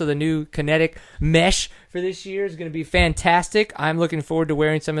line, so the new kinetic mesh for this year is going to be fantastic. I'm looking forward to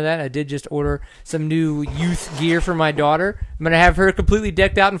wearing some of that. I did just order some new youth gear for my daughter. I'm going to have her completely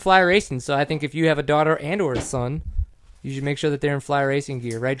decked out in Fly Racing, so I think if you have a daughter and or a son, you should make sure that they're in Fly Racing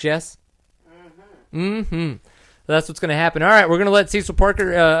gear. Right, Jess? Mm-hmm. So that's what's going to happen. All right, we're going to let Cecil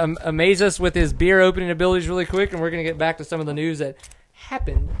Parker amaze us with his beer opening abilities really quick, and we're going to get back to some of the news that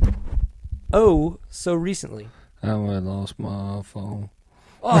happened so recently. I lost my phone.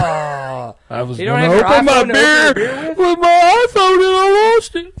 Oh, I was You going don't to have your open my iPhone to open beer your beer with? with my iPhone and I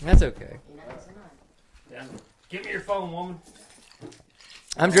lost it. that's okay. Give me your phone, woman.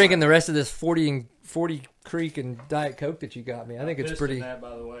 I'm drinking the rest of this 40 Creek and Diet Coke that you got me. I think it's Pissed in pretty. that,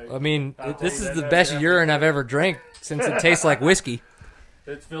 by the way. I mean, I'll tell this you is that the best that's urine I've ever drank since it tastes like whiskey.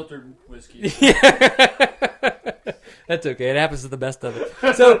 It's filtered whiskey. That's okay. It happens to the best of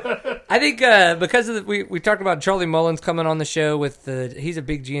it. So I think because of we talked about Charlie Mullins coming on the show with he's a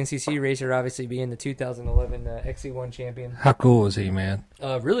big GNCC racer, obviously being the 2011 XC1 champion. How cool is he, man?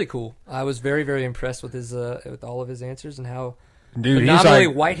 Really cool. I was very, very impressed with his with all of his answers and how Dude, phenomenally he's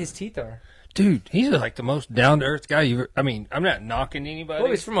like, white his teeth are. dude, he's like the most down to earth guy you've. I mean, I'm not knocking anybody.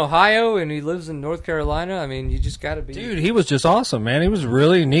 Well, he's from Ohio and he lives in North Carolina. I mean, you just got to be. Dude, he was just awesome, man. He was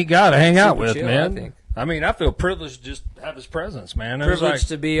really a neat guy to hang out Super with, chill, man. I think. I mean, I feel privileged just to have his presence, man. It was Privileged like,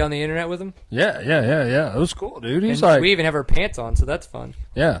 to be on the internet with him. yeah. It was cool, dude. He's And like, we even have our pants on, so that's fun.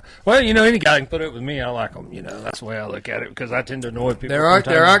 yeah. Well, any guy can put up with me. I like him. That's the way I look at it because I tend to annoy people. There from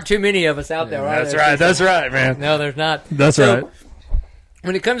time to aren't too many of us out there. are That's there? right. That's right, man. No, there's not. That's So, right.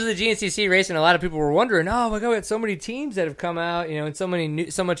 When it comes to the GNCC racing, a lot of people were wondering, oh my God, we had so many teams that have come out, and so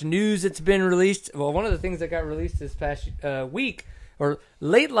much news that's been released. Well, one of the things that got released this past week, or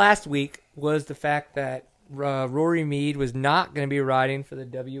late last week, was the fact that Rory Mead was not going to be riding for the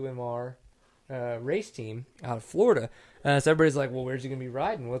WMR race team out of Florida. So everybody's like, well, where's he going to be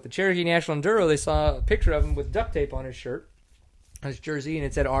riding? Well, at the Cherokee National Enduro, they saw a picture of him with duct tape on his shirt, his jersey, and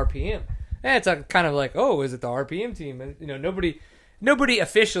it said RPM. And it's kind of like, oh, is it the RPM team? And, nobody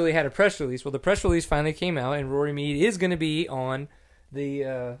officially had a press release. Well, the press release finally came out, and Rory Mead is going to be on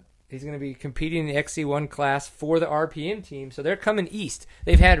the he's going to be competing in the XC1 class for the RPM team. So they're coming east.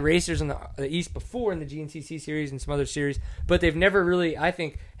 They've had racers in the east before in the GNCC series and some other series, but they've never really, I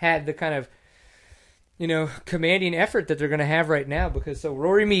think, had the kind of commanding effort that they're going to have right now because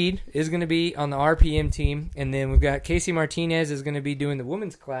Rory Mead is going to be on the RPM team, and then we've got Casey Martinez is going to be doing the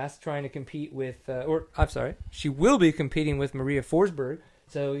women's class, trying to compete with, she will be competing with Maria Forsberg.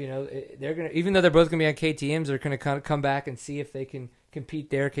 So, they're going to, even though they're both going to be on KTMs, they're going to kind of come back and see if they can compete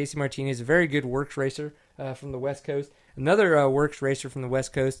there. Casey Martinez is a very good works racer from the West Coast. Another works racer from the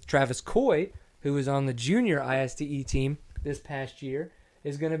West Coast, Travis Coy, who was on the junior ISTE team this past year,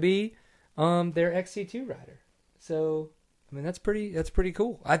 is going to be their XC2 rider. So, I mean, that's pretty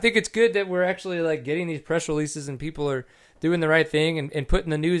cool. I think it's good that we're actually like getting these press releases and people are doing the right thing and putting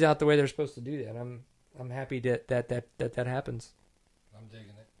the news out the way they're supposed to do that. I'm happy that happens. I'm digging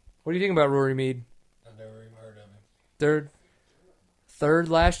it. What do you think about Rory Mead? I've never even heard of him. Third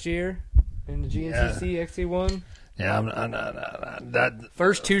last year in the GNCC XC1. Yeah, I'm not. That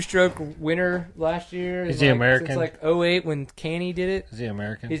First two-stroke winner last year. Is he American? Since like 2008 when Canny did it. is he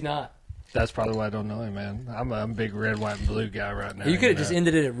American? He's not. That's probably why I don't know him, man. I'm a big red, white, and blue guy right now. You could have just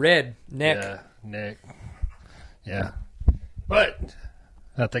ended it at red neck. Yeah, Nick. Yeah, but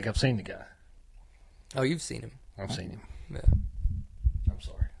I think I've seen the guy. Oh, you've seen him. I've seen him. Yeah. I'm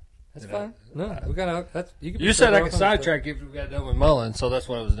sorry. That's fine. No, we got that's you. Can You said I could sidetrack you if we got done with Mullins, so that's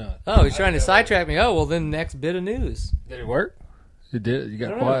what I was doing. Oh, he's trying to sidetrack me. Oh, well, then next bit of news. Did it work? It did. You I got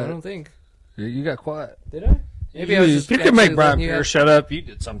don't know. quiet. I don't think. You got quiet. Did I? Maybe I was just. You could make actually Brian letting you Pierce shut up. You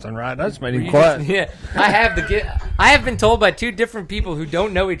did something right. I just made him You quiet. just- yeah, I have I have been told by two different people who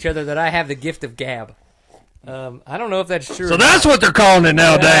don't know each other that I have the gift of gab. I don't know if that's true. So that's what they're calling it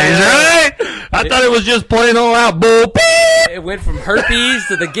nowadays, right? I thought it was just plain old out bull. It went from herpes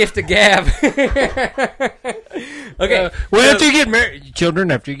to the gift of gab. Okay. Well, after you get married,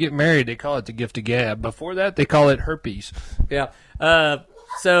 children, after you get married, they call it the gift of gab. Before that, they call it herpes. Yeah.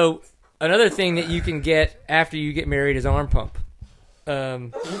 So another thing that you can get after you get married is arm pump.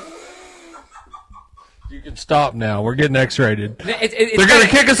 You can stop now. We're getting X-rated. They're going to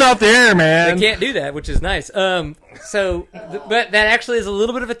kick us off the air, man. They can't do that, which is nice. But that actually is a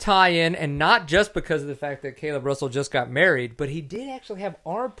little bit of a tie-in, and not just because of the fact that Caleb Russell just got married, but he did actually have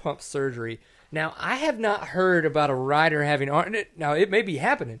arm pump surgery. Now, I have not heard about a rider having now it may be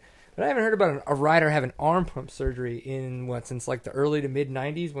happening, but I haven't heard about a rider having arm pump surgery since like the early to mid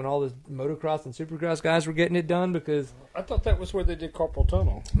 '90s when all the motocross and supercross guys were getting it done. Because I thought that was where they did carpal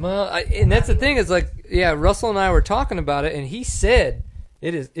tunnel. Well, and that's the thing is Russell and I were talking about it, and he said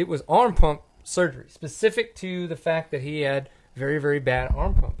it was arm pump surgery specific to the fact that he had very, very bad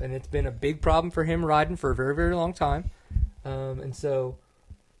arm pump, and it's been a big problem for him riding for a very, very long time, and so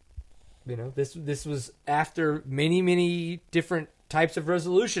this was after many, many different types of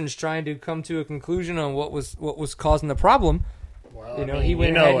resolutions trying to come to a conclusion on what was causing the problem. Well, he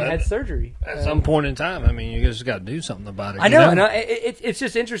went ahead and had surgery. At some point in time, you just got to do something about it. I know. It's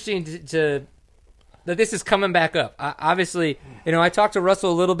just interesting to that this is coming back up. Obviously, I talked to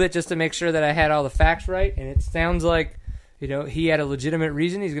Russell a little bit just to make sure that I had all the facts right, and it sounds like he had a legitimate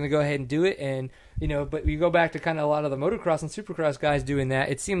reason. He's going to go ahead and do it, and but you go back to kind of a lot of the motocross and supercross guys doing that.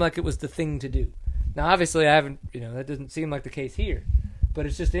 It seemed like it was the thing to do. Now, obviously, I haven't, that doesn't seem like the case here. But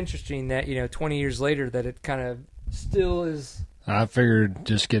it's just interesting that, 20 years later, that it kind of still is. I figured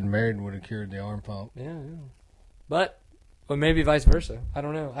just getting married would have cured the arm pump. Yeah. But maybe vice versa. I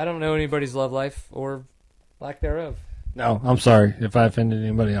don't know. I don't know anybody's love life or lack thereof. No, I'm sorry. If I offended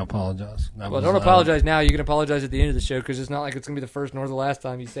anybody, I apologize. Don't apologize now. You can apologize at the end of the show because it's not like it's going to be the first nor the last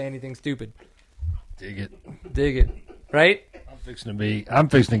time you say anything stupid. Dig it. Right? I'm fixing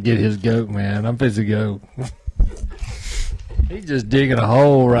to get his goat, man. I'm fixing to go. He's just digging a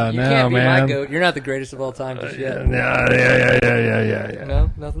hole right now, can't be man. my goat. You're not the greatest of all time just yet. Yeah.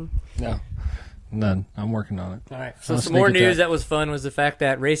 No, nothing? No, none. I'm working on it. All right. So some more news that was fun was the fact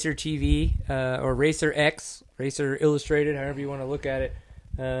that Racer TV or Racer X, Racer Illustrated, however you want to look at it,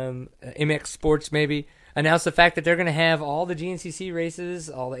 MX Sports maybe, announced the fact that they're going to have all the GNCC races,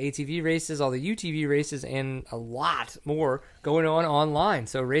 all the ATV races, all the UTV races, and a lot more going on online.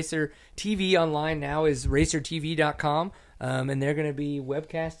 So Racer TV online now is racertv.com, and they're going to be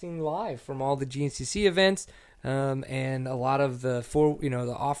webcasting live from all the GNCC events, and a lot of the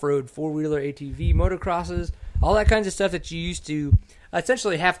the off-road four-wheeler ATV motocrosses, all that kinds of stuff that you used to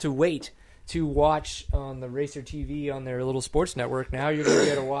essentially have to wait to watch on the Racer TV on their little sports network. Now you're going to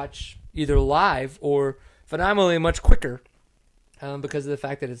be able to watch either live or phenomenally much quicker because of the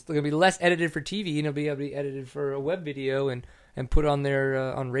fact that it's going to be less edited for TV and it'll be able to be edited for a web video and put on their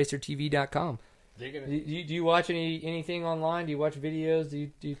on racertv.com. Do you watch anything online? Do you watch videos? Do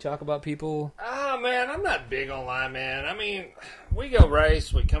you talk about people? Oh, man, I'm not big online, man. We go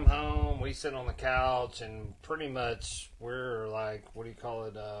race, we come home, we sit on the couch, and pretty much we're like, what do you call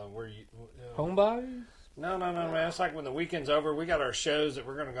it? Homebodies? No, man. It's like when the weekend's over, we got our shows that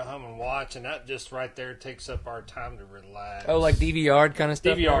we're going to go home and watch, and that just right there takes up our time to relax. Oh, like DVR kind of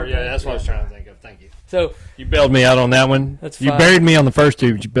stuff? DVR, yeah, that's what I was trying to think of. Thank you. So you bailed me out on that one. That's fine. You buried me on the first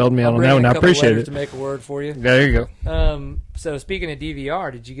two, but you bailed me out on that one. I appreciate it. To make a word for you. There you go. So speaking of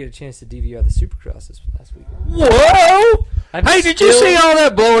DVR, did you get a chance to DVR the Supercross this last week? Whoa! Hey, did you see all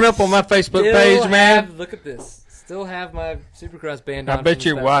that blowing up on my Facebook page, man? Look at this. Still have my Supercross band on. I bet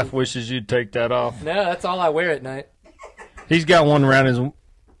your wife wishes you'd take that off. No, that's all I wear at night. He's got one around his.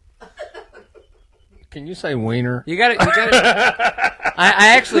 Can you say wiener? You got it. I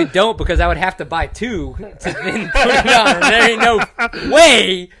actually don't because I would have to buy two to then put it on. And there ain't no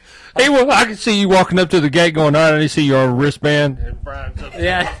way. Hey, well, I can see you walking up to the gate going, all right, I see your wristband.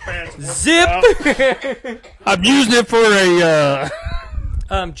 Yeah. Zip. I'm using it for a.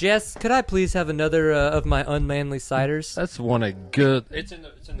 Jess, could I please have another of my unmanly ciders? That's one of good. It's in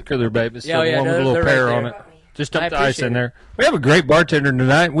the cooler, babe. It's the one with a little pear on it. Just dump the ice in there. We have a great bartender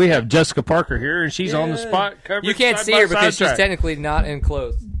tonight. We have Jessica Parker here, and she's on the spot. You can't see her because she's technically not in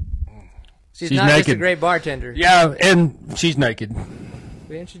clothes. She's not naked. Just a great bartender. Yeah, and she's naked.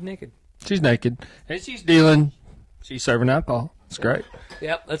 And she's naked. She's naked. And she's dealing. She's serving alcohol. It's great.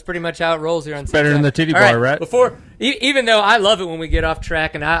 Yep, that's pretty much how it rolls here on CTAP. Better than the titty bar, right? Even though I love it when we get off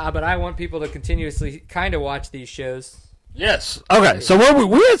track, but I want people to continuously kind of watch these shows. Yes. Okay, so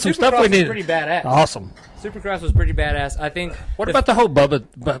we had some stuff we needed. Supercross was pretty badass. Awesome. Supercross was pretty badass. I think. What about the whole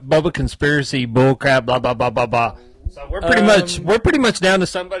Bubba conspiracy bullcrap? Blah blah blah blah blah. So we're pretty much down to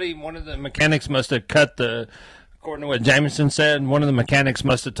somebody. One of the mechanics must have cut the, according to what Jameson said, one of the mechanics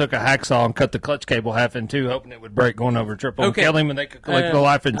must have took a hacksaw and cut the clutch cable half in two, hoping it would break going over triple and kill him, and they could collect the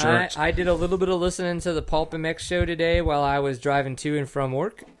life insurance. I did a little bit of listening to the Pulp MX show today while I was driving to and from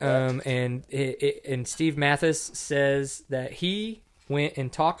work, and Steve Mathis says that he went and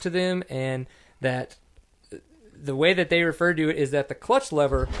talked to them, and that the way that they referred to it is that the clutch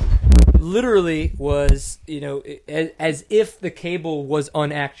lever literally was, as if the cable was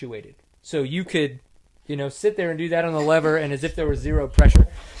unactuated. So you could, sit there and do that on the lever, and as if there was zero pressure.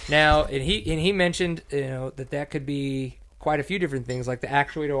 Now, and he mentioned, that could be quite a few different things, like the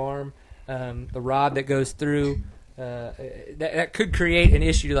actuator arm, the rod that goes through. That could create an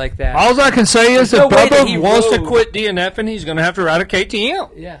issue like that. All I can say is if Bubba wants to quit DNFing, he's going to have to ride a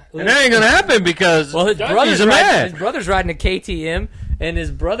KTM. Yeah. And that ain't going to happen because his brother's riding a KTM, and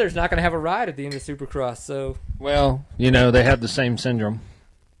his brother's not going to have a ride at the end of Supercross. So, well, they have the same syndrome.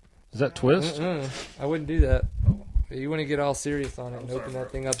 Is that twist? I wouldn't do that. You want to get all serious on it and open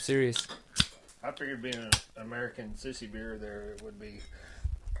that thing up serious. I figured being an American sissy beer there, it would be.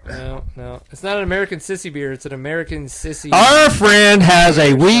 No. It's not an American sissy beer. It's an American sissy. Our friend has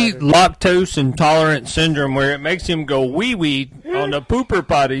a wheat lactose intolerant syndrome where it makes him go wee-wee on the pooper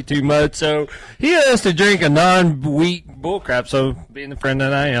potty too much. So he has to drink a non-wheat bullcrap. So being the friend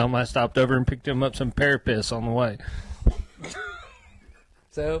that I am, I stopped over and picked him up some pear piss on the way.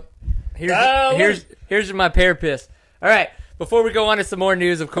 So here's my pear piss. All right. Before we go on to some more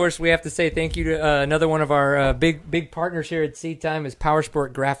news, of course, we have to say thank you to another one of our big partners here at Seat Time is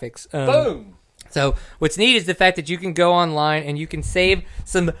Powersport Graphics. Boom! So what's neat is the fact that you can go online and you can save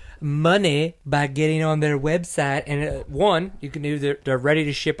some money by getting on their website. And one, you can do their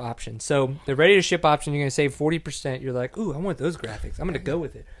ready-to-ship option. So the ready-to-ship option, you're going to save 40%. You're like, ooh, I want those graphics. I'm going to go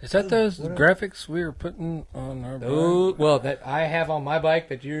with it. Is that those graphics we were putting on our bike? Oh, well, that I have on my bike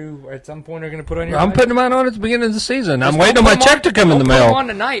that you at some point are going to put on your bike. I'm putting them on at the beginning of the season. I'm waiting on my check to come in the mail. Don't put them on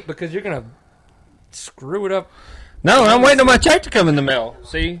tonight because you're going to screw it up. No, I'm waiting on my check to come in the mail.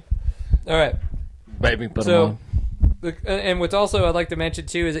 See? All right. Baby, put them on. And what's also I'd like to mention,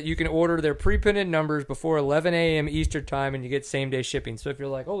 too, is that you can order their pre-printed numbers before 11 a.m. Eastern time, and you get same-day shipping. So if you're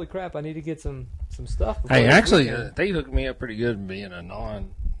like, holy crap, I need to get some stuff. Hey, actually, they hooked me up pretty good being a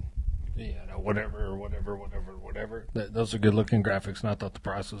whatever. Those are good-looking graphics, and I thought the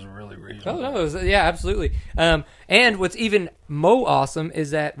prices were really reasonable. Oh, no, yeah, absolutely. And what's even more awesome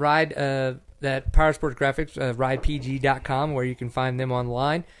is that that Powersport Graphics, ridepg.com, where you can find them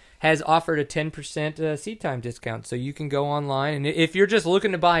online, has offered a 10% seat time discount. So you can go online, and if you're just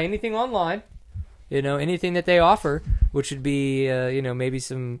looking to buy anything online, anything that they offer, which would be, maybe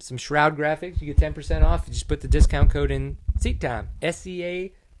some shroud graphics, you get 10% off. You just put the discount code in seat time,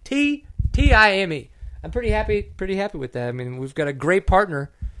 SEATTIME. I'm pretty happy with that. I mean, we've got a great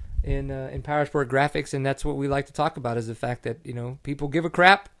partner in Powersport Graphics, and that's what we like to talk about is the fact that, people give a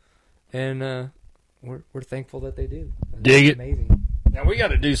crap, and we're thankful that they do. Dig it. Amazing. Now, we got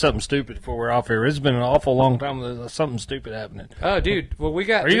to do something stupid before we're off here. It's been an awful long time with something stupid happening. Oh, dude. Well, we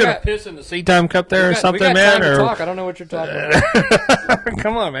got... Are you going to piss in the seat time cup there or something, man? We got time to talk. I don't know what you're talking about.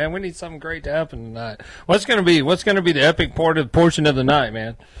 Come on, man. We need something great to happen tonight. What's going to be the epic portion of the night,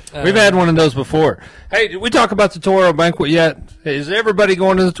 man? We've had one of those before. Hey, did we talk about the Toro banquet yet? Is everybody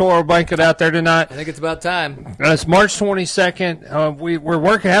going to the Toro banquet out there tonight? I think it's about time. It's March 22nd.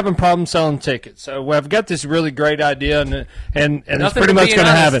 We're having problems selling tickets. So I've got this really great idea, and it's pretty much going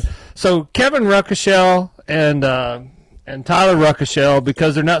to happen. So Kevin Ruckashell and Tyler Ruckashell,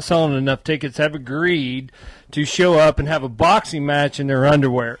 because they're not selling enough tickets, have agreed to show up and have a boxing match in their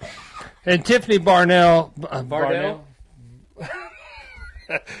underwear. And Tiffany Barnell.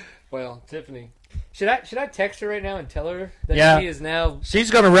 Well, Tiffany. Should I text her right now and tell her that she is now...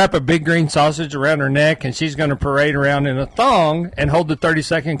 She's going to wrap a big green sausage around her neck, and she's going to parade around in a thong and hold the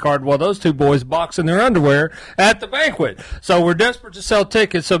 30-second card while those two boys box in their underwear at the banquet. So we're desperate to sell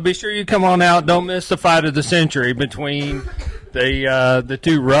tickets, so be sure you come on out. Don't miss the fight of the century between the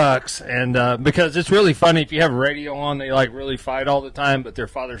two rucks, and because it's really funny if you have a radio on, they really fight all the time, but they're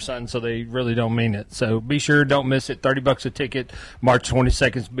father-son, so they really don't mean it. So be sure, don't miss it. $30 a ticket, March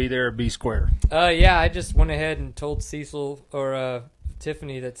 22nd. Be there at B Square. Yeah, I just went ahead and told Cecil or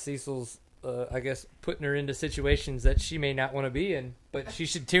Tiffany that Cecil's, I guess, putting her into situations that she may not want to be in, but she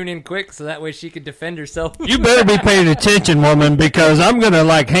should tune in quick so that way she can defend herself. You better be paying attention, woman, because I'm going to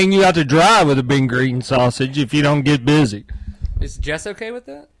hang you out to dry with a big green sausage if you don't get busy. Is Jess okay with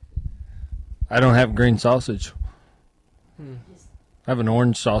that? I don't have green sausage. I have an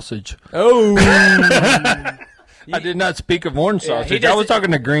orange sausage. Oh. I did not speak of orange Yeah, he sausage. I was doesn't-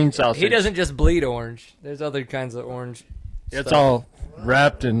 talking to green sausage. He doesn't just bleed orange. There's other kinds of orange. It's stuff. all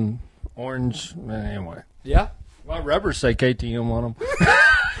wrapped in orange. Anyway, Yeah. my rubbers say KTM on them.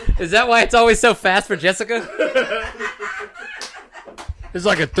 Is that why it's always so fast for Jessica? It's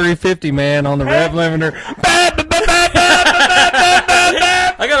like a 350 man on the rev limiter.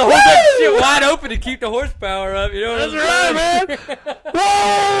 I gotta hold that shit wide open to keep the horsepower up. You know what That's I'm right, saying? man.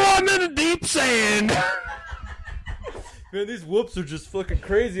 Whoa, I'm in the deep sand. Man, these whoops are just fucking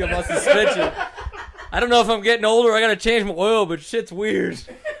crazy on my suspension. I don't know if I'm getting older. I gotta change my oil, but shit's weird.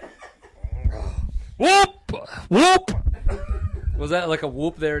 Whoop, whoop. Was that like a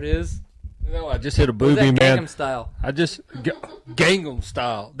whoop? There it is. No, I just hit a Was booby, that man. Gangnam Style? I just Gangnam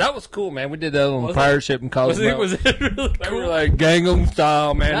Style. That was cool, man. We did that on Was pirate it? ship in Cozumel. Was it really They cool? were like Gangnam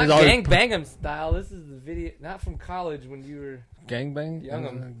Style, man. Not It's always- Gang Bang'em Style. This is the video, not from college when you were. Gangbang?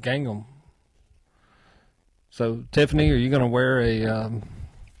 Young'em. Gangnam. So, Tiffany, are you going to wear a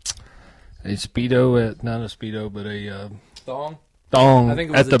Speedo at, not a Speedo, but a Thong. thong I think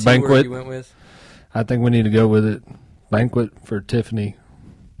it was at the a T-word banquet? you went with. I think we need to go with it. Banquet for Tiffany.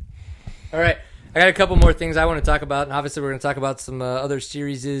 All right. I got a couple more things I want to talk about, and obviously we're going to talk about some other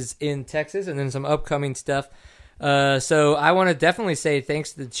series in Texas and then some upcoming stuff. So I want to definitely say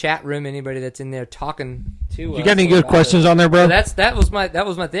thanks to the chat room, anybody that's in there talking to us. You got any good about questions it. on there, bro? So that was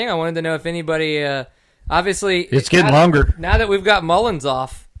my thing. I wanted to know if anybody obviously It's getting now- longer. now that we've got Mullins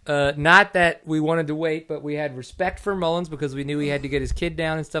off. Not that we wanted to wait, but we had respect for Mullins because we knew he had to get his kid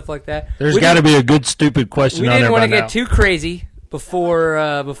down and stuff like that. There's We got to didn't- be a good, stupid question We on didn't there want by to get now. too crazy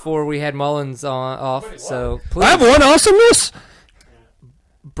before we had Mullins off. So please I have one awesomeness.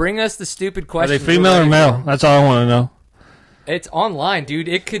 bring us the stupid Are question. they female or male? That's all I want to know. It's online, dude.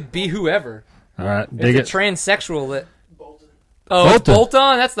 It could be whoever. All right, dig It's it. a transsexual that. Oh, it's Bolton.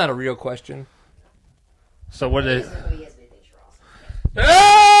 bolt-on? That's not a real question. So what is? Nobody has anything for us.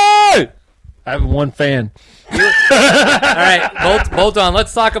 Hey! I have one fan. All right, bolt-on.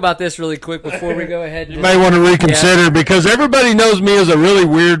 Let's talk about this really quick before we go ahead. You may want to reconsider because everybody knows me as a really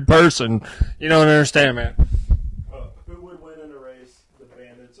weird person. You don't understand, man. Who would win in a race, the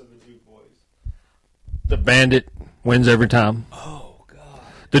Bandits or the Duke Boys? The Bandit wins every time. Oh, God.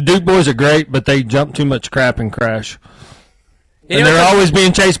 The Duke boys are great, but they jump too much crap and crash. You And know they're what's- always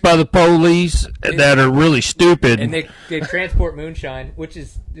being chased by the police that are really stupid. And they transport moonshine, which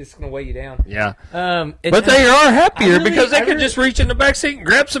is just going to weigh you down. yeah. It's- But they are happier really- because they I can really- just reach in the back seat and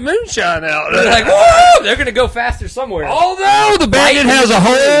grab some moonshine out. They're like, whoa! They're going to go faster somewhere. Although the Bandit Right. has a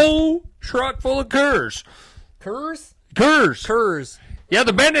whole truck full of curs. Curs? Curs. Curs. Yeah,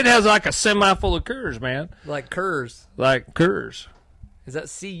 the Bandit has like a semi full of curs, man. Like curs. Like curs. Is that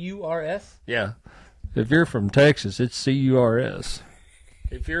C-U-R-S? Yeah. If you're from Texas, it's CURS.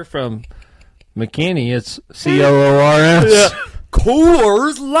 If you're from McKinney, it's COORS.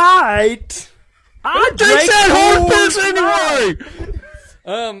 Coors Light. I drink that horse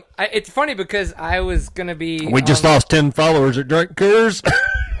anyway. It's funny because I was gonna be. We just lost 10 followers that drink Coors.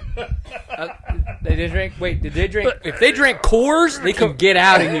 They did drink. Wait, did they drink? If they drink Coors, they can get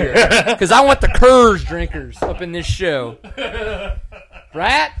out of here. Because I want the Coors drinkers up in this show.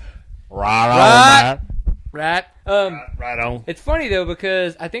 Right? Right on, Right. right on. It's funny though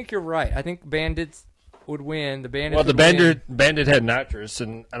because I think you're right. I think Bandits would win. The Bandits. Well, the would win. Bandit had nitrous,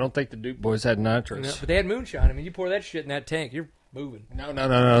 and I don't think the Duke boys had You know, nitrous. but they had moonshine. I mean, you pour that shit in that tank, you're moving. No.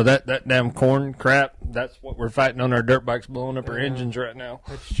 That damn corn crap, that's what we're fighting on our dirt bikes blowing up our engines right now.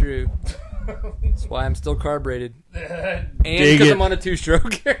 That's true. That's why I'm still carbureted. And Dig because it. I'm on a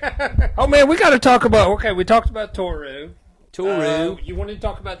two-stroke. Oh, man, we got to talk about, okay, we talked about Toru. Toru. You wanted to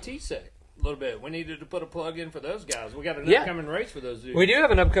talk about T-Sec a little bit. We needed to put a plug in for those guys. We got an Yeah. upcoming race for those dudes. We do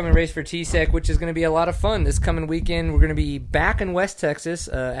have an upcoming race for TSEC, which is going to be a lot of fun. This coming weekend, we're going to be back in West Texas,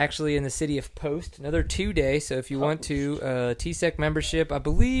 actually in the city of Post. Another 2-day, so if you want to, TSEC membership, I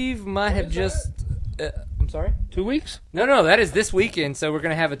believe might have just... I'm sorry? 2 weeks? No, that is this weekend. So we're going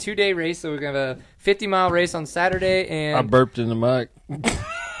to have a 2-day race. So we're going to have a 50-mile race on Saturday, I and burped in the mic.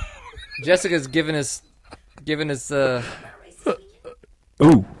 Jessica's giving us...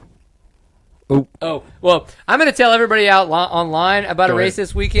 Ooh. Oh, well, I'm going to tell everybody out online about a Go race ahead.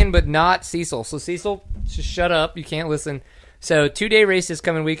 this weekend, but not Cecil. So, Cecil, just shut up. You can't listen. So, 2-day race this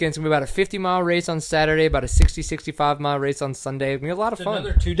coming weekend. It's going to be about a 50-mile race on Saturday, about a 65-mile race on Sunday. It's going to be a lot of fun.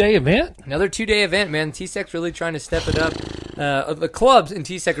 Another 2-day event? Another 2-day event, man. TSEC's really trying to step it up. The clubs in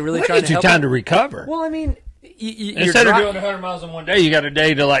TSEC are really That trying gives to you help. time to recover. Well, I mean, you're Instead of doing 100 miles in one day, you got a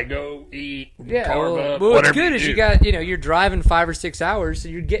day to, like, go eat, Yeah, carb well, up, what's whatever good you is do. you got, you're driving 5 or 6 hours, so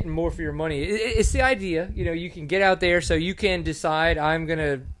you're getting more for your money. It's the idea, you can get out there so you can decide I'm going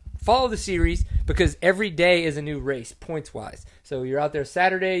to follow the series because every day is a new race, points-wise. So you're out there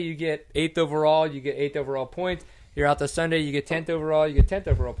Saturday, you get 8th overall, you get 8th overall points. You're out there Sunday, you get 10th overall, you get 10th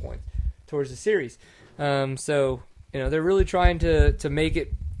overall points towards the series. So, they're really trying to make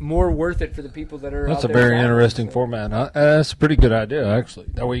it more worth it for the people that are That's out a there very following. interesting format. That's a pretty good idea, actually.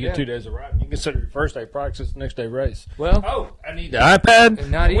 That way you get 2 days of riding. You consider your first day practice, next day race. Well, I need the iPad.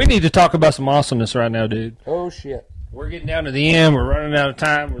 Not We even. need to talk about some awesomeness right now, dude. Oh, shit. We're getting down to the end. We're running out of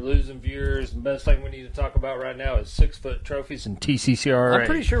time. We're losing viewers. The best thing we need to talk about right now is 6-foot trophies and TCCRA. I'm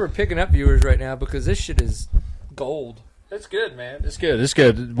pretty sure we're picking up viewers right now because this shit is gold. It's good, man. It's good. It's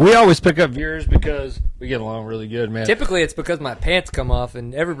good. We always pick up viewers because we get along really good, man. Typically, it's because my pants come off,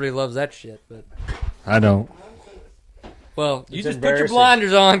 and everybody loves that shit. But I don't. well, you It's just put your embarrassing.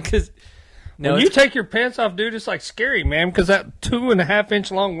 blinders on because no, When you take your pants off, dude, it's like scary, man, because that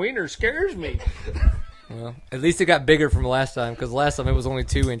 2.5-inch long wiener scares me. well, at least it got bigger from last time because last time it was only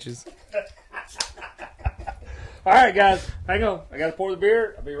 2 inches. All right, guys, hang on. I got to pour the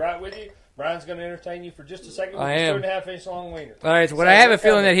beer. I'll be right with you. Brian's going to entertain you for just a second with I his am. 2.5-inch long wiener. All right, so what I have a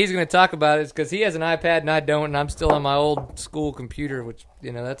feeling that he's going to talk about is because he has an iPad and I don't, and I'm still on my old school computer, which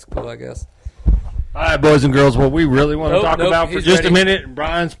that's cool, I guess. All right, boys and girls, what we really want to Nope, talk nope, about for he's just ready. a minute, and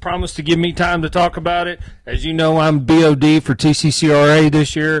Brian's promised to give me time to talk about it. As you know, I'm BOD for TCCRA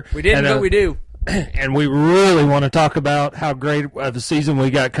this year. We didn't, and, but we do. And we really want to talk about how great of a season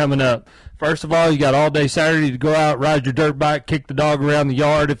we got coming up. First of all, you got all day Saturday to go out, ride your dirt bike, kick the dog around the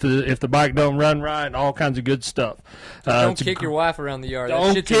yard if the bike don't run right, and all kinds of good stuff. Don't it's a kick your wife around the yard. That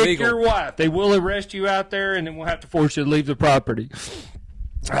Don't shit's kick illegal. your wife. They will arrest you out there, and then we'll have to force you to leave the property.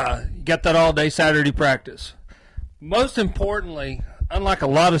 You got that all-day Saturday practice. Most importantly, unlike a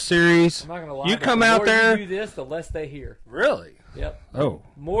lot of series, I'm not gonna lie. you but come the out more there. you do this, the less they hear. Really? Yep. Oh,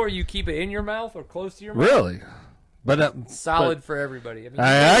 More you keep it in your mouth or close to your mouth. really? But Solid for everybody. I mean,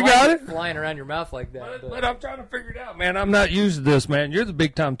 I you don't got like it. flying around your mouth like that. but I'm trying to figure it out, man. I'm not used to this, man. You're the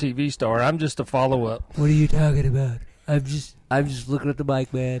big-time TV star. I'm just a follow-up. What are you talking about? I'm just looking at the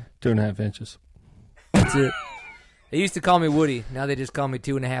bike, man. 2.5 inches. That's it. They used to call me Woody. Now they just call me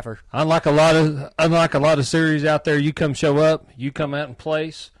 2.5er. Unlike a lot of series out there, you come show up, you come out in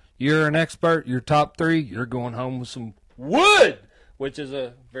place. You're an expert. You're top 3. You're going home with some wood, which is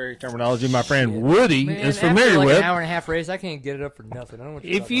a very terminology my friend Woody Man, is after familiar like with. an hour and a half race, I can't get it up for nothing. I don't know what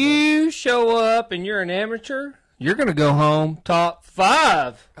you're If talking you show up and you're an amateur, you're going to go home top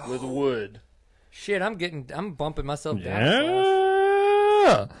 5 with wood. about. Shit, I'm bumping myself down.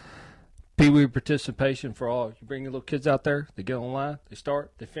 Yeah. Pee-wee participation for all. You bring your little kids out there, they get online, they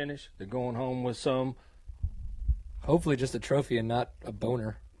start, they finish, they're going home with some Hopefully just a trophy and not a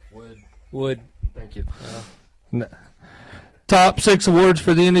boner. wood. Thank you. Top 6 awards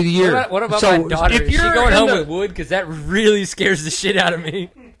for the end of the year. What about So, my daughter? if Is she you're going in home the- with wood? Because that really scares the shit out of me.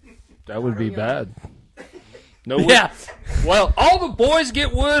 That would be bad. No wood. Yeah. Well, all the boys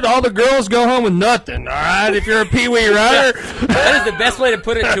get wood, all the girls go home with nothing, all right? If you're a pee-wee rider. That is the best way to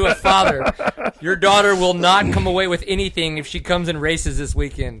put it to a father. Your daughter will not come away with anything if she comes and races this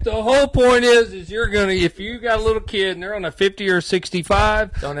weekend. The whole point is you're going to, if you got a little kid and they're on a 50 or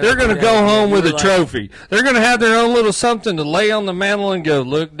 65, Don't ever they're going do to that go again. home You with were a like- trophy. They're going to have their own little something to lay on the mantle and go,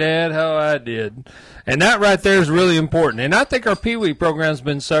 look, Dad, how I did. And that right there is really important. And I think our Pee-wee program's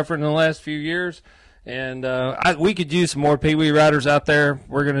been suffering in the last few years. And we could use some more Pee-wee riders out there.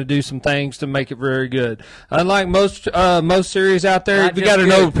 We're going to do some things to make it very good. Unlike most series out there, Not if you just got an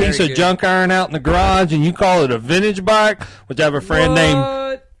good, old piece very of good. junk iron out in the garage and you call it a vintage bike, which I have a friend named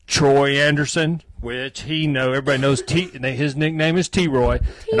What? Troy Anderson, which everybody knows his nickname is T-Roy.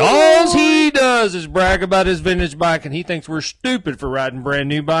 And all he does is brag about his vintage bike, and he thinks we're stupid for riding brand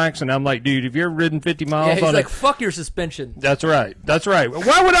new bikes. And I'm like, dude, have you ever ridden 50 Yeah, miles he's on like, it? fuck your suspension. That's right. That's right.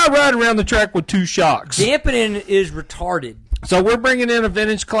 Why would I ride around the track with 2 shocks? Dampening is retarded. So we're bringing in a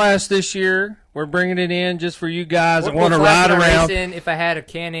vintage class this year. We're bringing it in just for you guys that want to What class ride would I around. race in if I had a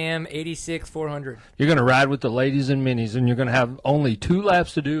Can-Am 86 400. You're going to ride with the ladies and minis, and you're going to have only 2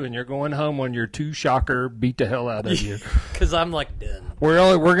 laps to do, and you're going home on your 2-shocker beat the hell out of you. Because I'm like, done.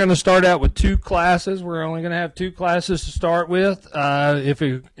 We're going to start out with 2 classes. We're only going to have 2 classes to start with.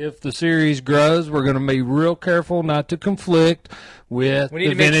 If the series grows, we're going to be real careful not to conflict with We need the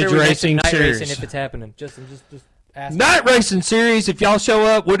to make vintage sure we mention racing night series. racing if it's happening. Just ask. Night racing series, if y'all show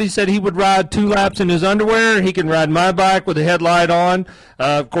up, Woody said he would ride 2 laps in his underwear. He can ride my bike with a headlight on.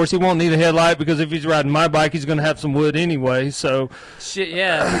 Of course, he won't need a headlight because if he's riding my bike, he's going to have some wood anyway. So, Shit,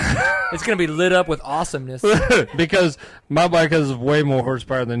 yeah. It's going to be lit up with awesomeness. because my bike has way more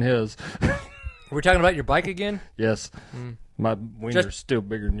horsepower than his. We're talking about your bike again? Yes. My wiener's still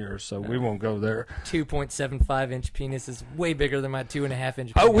bigger than yours, so we won't go there. 2.75-inch penis is way bigger than my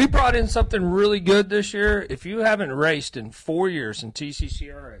 2.5-inch penis. Oh, we brought in something really good this year. If you haven't raced in 4 years in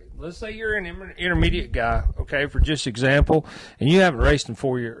TCCRA, let's say you're an intermediate guy, okay, for just example, and you haven't raced in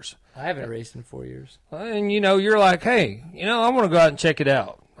 4 years. I haven't raced in 4 years. And, you're like, hey, I want to go out and check it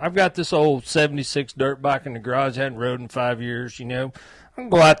out. I've got this old 76 dirt bike in the garage, hadn't rode in 5 years, I'm going to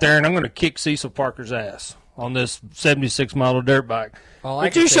go out there and I'm going to kick Cecil Parker's ass on this 76 model dirt bike.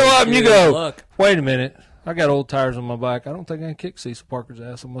 But you show up and you go, wait a minute, I got old tires on my bike. I don't think I can kick Cecil Parker's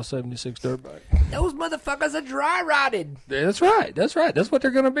ass on my 76 dirt bike. Those motherfuckers are dry rotted. That's right. That's what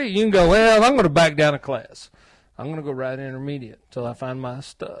they're going to be. You can go, well, I'm going to back down a class. I'm going to go ride intermediate until I find my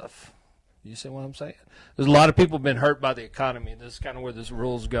stuff. You see what I'm saying? There's a lot of people been hurt by the economy. This is kind of where this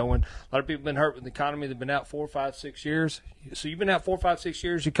rule's going. A lot of people been hurt with the economy. They've been out 4, 5, 6 years. So you've been out 4, 5, 6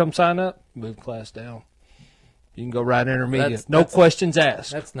 years. You come sign up, move class down. You can go ride intermediate. No questions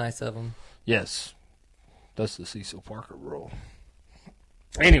asked. That's nice of them. Yes. That's the Cecil Parker rule.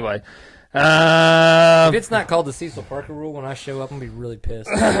 Anyway. If it's not called the Cecil Parker rule when I show up, I'm going to be really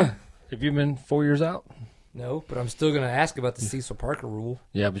pissed. Have you been 4 years out? No, but I'm still going to ask about the Cecil Parker rule.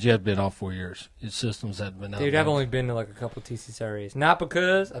 Yeah, but you have been off 4 years. Your systems have been out. Dude, I've only been to like a couple of TCCRAs. Not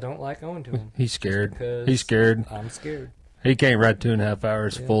because I don't like going to them. He's scared. He's scared. I'm scared. He can't ride 2.5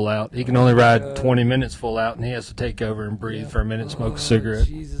 hours full out. He can only ride 20 minutes full out, and he has to take over and breathe for a minute, smoke a cigarette.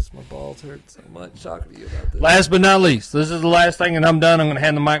 Jesus, my balls hurt so much talking to you about this. Last but not least, this is the last thing, and I'm done. I'm going to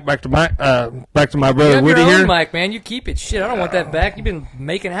hand the mic back to my brother you have Woody your own here. mic, man. You keep it. Shit, I don't want that back. You've been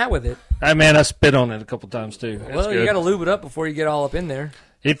making out with it. Hey, man, I spit on it a couple times, too. That's well, good. you got to lube it up before you get all up in there.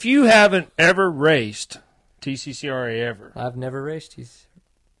 If you haven't ever raced TCCRA ever. I've never raced TCCRA.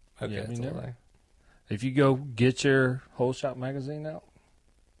 Okay, Yeah, that's a never. lie. If you go get your Whole Shot magazine out,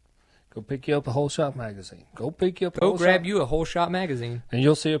 go pick you up a Whole Shot magazine. Go pick you up a Whole grab Shot. you a Whole Shot magazine. And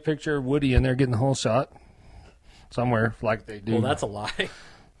you'll see a picture of Woody in there getting the Whole Shot somewhere like they do. Well, that's a lie.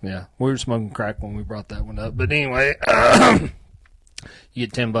 Yeah, we were smoking crack when we brought that one up. But anyway, you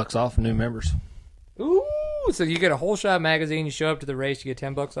get $10 off for new members. Ooh, so you get a Whole Shot magazine, you show up to the race, you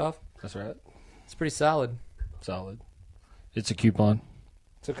get $10 off? That's right. It's pretty solid. Solid. It's a coupon.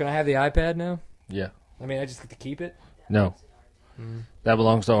 So can I have the iPad now? Yeah. I mean, I just get to keep it? No. That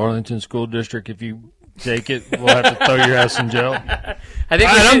belongs to Arlington School District. If you take it, we'll have to throw your ass in jail. I think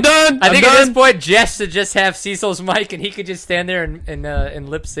I'm done. I think I'm at done. this point, Jess should just have Cecil's mic, and he could just stand there and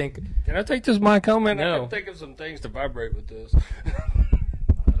lip sync. Can I take this mic home? Man, No. I can think of some things to vibrate with this.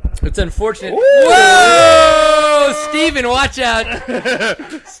 It's unfortunate. Ooh. Whoa! Steven, watch out.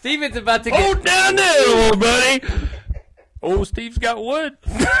 Steven's about to get... Hold down there, little buddy. Oh, Steve's got wood.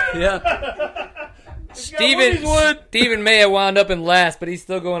 Yeah. Steven may have wound up in last, but he's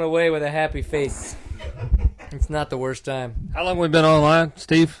still going away with a happy face. It's not the worst time. How long we been online,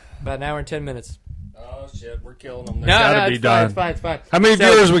 Steve? About an hour and 10 minutes. Oh, shit. We're killing them. They No, gotta be it's done. fine, it's fine. How many So-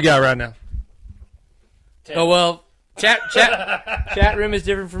 viewers we got right now? Oh, well, chat room is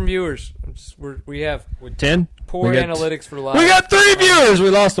different from viewers. We have With 10? poor We got- analytics for live. We got 3 viewers. We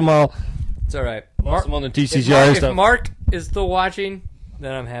lost them all. It's all right. Lost them on the If TCCRA stuff. Mark is still watching,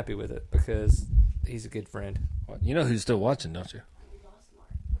 then I'm happy with it because he's a good friend. You know who's still watching, don't you?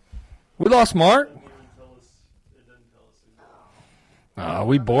 We lost Mark.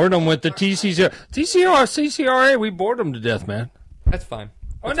 We bored them with the CCRA. We bored them to death, man. That's fine.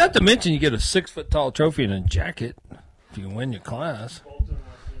 Oh, not to mention you get a 6-foot-tall trophy and a jacket if you can win your class.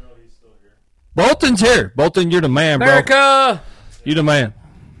 Bolton's here. Bolton, you're the man, bro. America! You the man.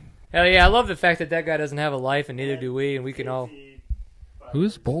 Hell yeah, I love the fact that guy doesn't have a life and neither do we, and we can all... Who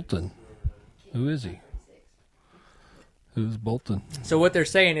is Bolton? Who is he? Who's Bolton? So what they're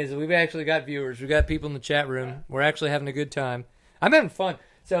saying is we've actually got viewers. We've got people in the chat room. We're actually having a good time. I'm having fun.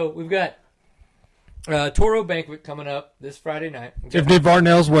 So we've got Toro Banquet coming up this Friday night. Tiffany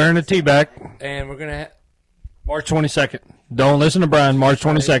Varnell's wearing a T-back. And we're going to... March 22nd. Don't listen to Brian. March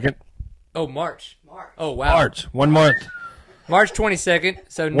 22nd. Oh, March. Oh, wow. March. 1 month. March 22nd.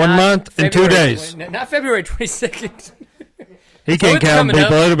 So 1 month and 2 days. Not February 22nd. He can't it's count coming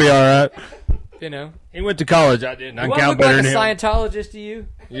people. up. It'll be all right. You know. He went to college. I didn't. I Do I count look better like a than him. Scientologist to you?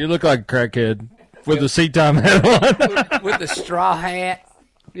 You look like a crackhead with the seat time hat on. With the straw hat.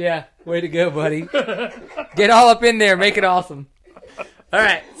 Yeah, way to go, buddy. Get all up in there. Make it awesome. All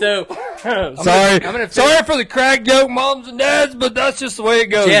right, so... Sorry for the crack joke, moms and dads, but that's just the way it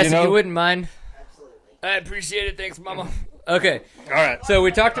goes, Jess, you know? if you wouldn't mind. I appreciate it. Thanks, Mama. Okay. All right. So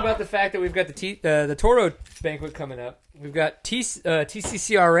we talked about the fact that we've got the Toro Banquet coming up. We've got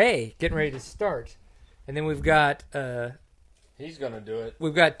TCCRA getting ready to start. And then we've got He's going to do it.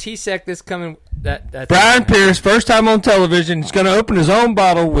 We've got T-Sec this coming. That's Brian Pierce, first time on television. He's going to open his own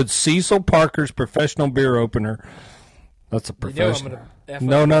bottle with Cecil Parker's professional beer opener. That's a professional.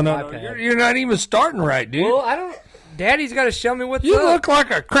 No. You're not even starting right, dude. Well, I don't. Daddy's got to show me what's You up. look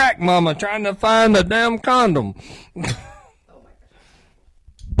like a crack mama trying to find the damn condom.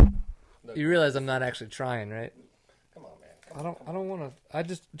 You realize I'm not actually trying, right? Come on, man. I don't want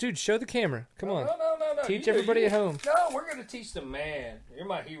to. Dude, show the camera. Come on. No. Teach everybody at home. No, we're going to teach the man. You're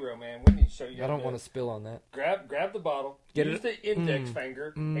my hero, man. We need to show you. I don't want to spill on that. Grab the bottle. Use the index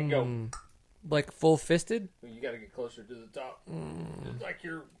finger and go. Like full fisted? You got to get closer to the top. It's like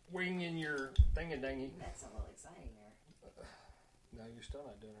you're winging your thingy-dangy. That's a little exciting there. No, you're still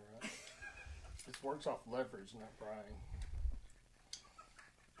not doing it right. This works off leverage, not prying.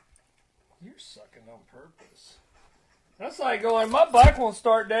 You're sucking on purpose. That's like going, my bike won't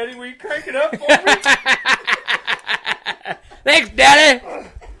start, Daddy. Will you crank it up for me? Thanks, Daddy!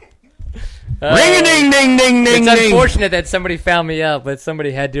 Ring-a-ding-ding-ding-ding-ding. It's unfortunate that somebody found me out, but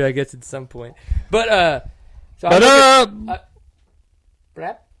somebody had to, I guess, at some point. But,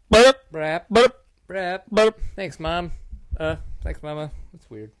 Brap. Thanks, Mom. Thanks, Mama. That's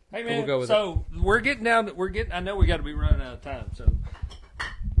weird. Hey, man, We'll go with we're getting down to, I know we got to be running out of time, so.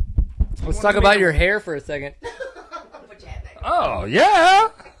 Let's talk about your hair for a second. Put your hat back. Oh, yeah.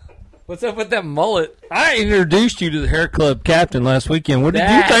 What's up with that mullet? I introduced you to the hair club captain last weekend. What did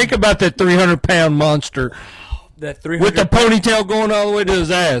That- you think about that 300-pound monster That 300 with the ponytail going all the way to his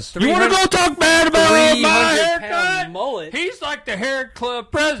ass? You want to go talk bad about my 300-pound haircut? mullet. He's like the hair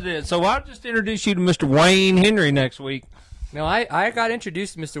club president. So I'll just introduce you to Mr. Wayne Henry next week. No, I got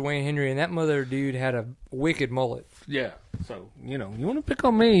introduced to Mr. Wayne Henry, and that mother dude had a wicked mullet. Yeah. So, you want to pick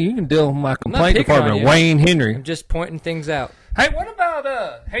on me, you can deal with my complaint picking on department, you. Wayne Henry. I'm just pointing things out. Hey, what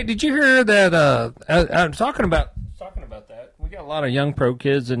about hey, did you hear that I'm talking about that. We got a lot of young pro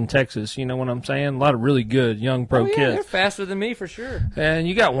kids in Texas, you know what I'm saying? A lot of really good young pro They're kids. faster than me for sure. And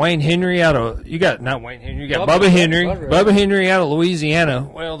you got Wayne Henry you got Bubba Bubba Henry. Bubba. Bubba Henry out of Louisiana.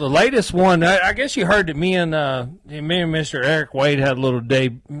 Well, the latest one, I guess you heard that me and Mr. Eric Wade had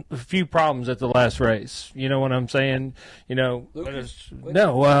a few problems at the last race. You know what I'm saying?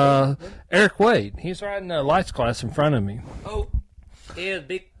 Eric Wade. He's riding the lights class in front of me. Oh, yeah,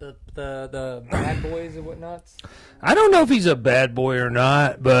 the bad boys and whatnot. I don't know if he's a bad boy or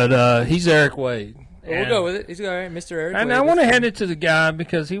not, but he's Eric Wade. We'll go with it. He's all right, Mr. Eric. And Wade. I want to hand it to the guy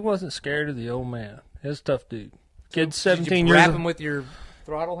because he wasn't scared of the old man. He's a tough dude. Kid's 17 Did you years wrap old. him with your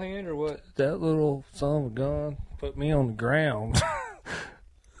throttle hand or what? That little son of a gun put me on the ground.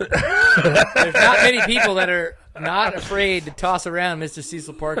 There's not many people that are not afraid to toss around Mr.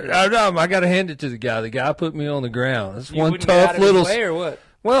 Cecil Parker. I know. I got to hand it to the guy. The guy put me on the ground. It's You one wouldn't get out tough of his little. way or what?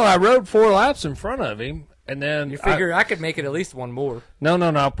 Well, I rode 4 laps in front of him, and then You figure I could make it at least one more. No.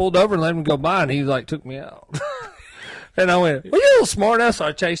 I pulled over and let him go by, and he took me out. And I went, "Well, you little smart ass." So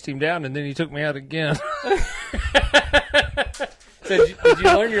I chased him down, and then he took me out again. So did you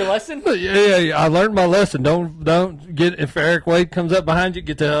learn your lesson? Yeah, I learned my lesson. Don't get, if Eric Wade comes up behind you,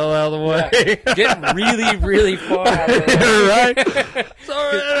 get the hell out of the way. Yeah. Get really, really far out of the way. Right?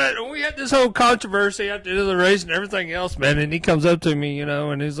 So we had this whole controversy after the race and everything else, man. And he comes up to me,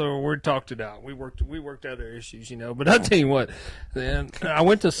 and he's like, "We talked it out. We worked out our issues, But I tell you what, then I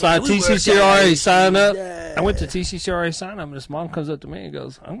went to TCCRA sign up. I went to TCCRA sign up, and his mom comes up to me and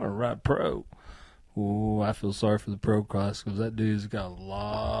goes, "I'm going to ride pro." Ooh, I feel sorry for the pro class because that dude's got a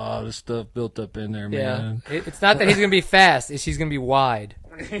lot of stuff built up in there, man. Yeah, it's not that he's gonna be fast; it's he's gonna be wide.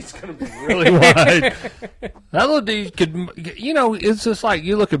 He's going to be really wide. That little dude could, it's just like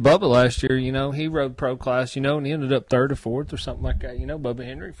you look at Bubba last year, he rode pro class, and he ended up 3rd or 4th or something like that. Bubba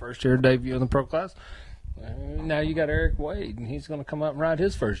Henry, first year debut in the pro class. Now you got Eric Wade, and he's going to come out and ride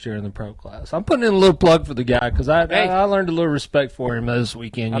his first year in the pro class. I'm putting in a little plug for the guy because I learned a little respect for him this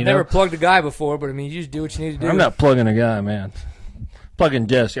weekend. I've never plugged a guy before, but you just do what you need to do. I'm not plugging a guy, man. Plugging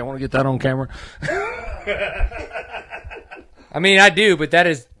Jesse. I want to get that on camera. I do, but that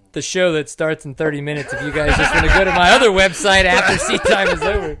is the show that starts in 30 minutes. If you guys just want to go to my other website after seat time is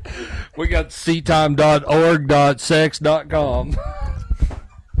over, we got seattime.org.sex.com.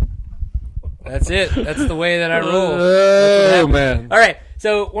 That's it. That's the way that I roll. Oh, man. All right.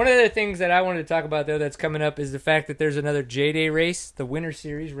 So one of the things that I wanted to talk about, though, that's coming up is the fact that there's another J-Day race, the Winter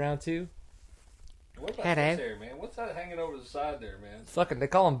Series, round 2. What about this there, man? What's that hanging over the side there, man? Fucking, they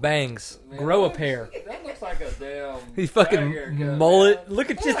call them bangs. Man, Grow a pair. That looks like a damn. He fucking mullet. Man. Look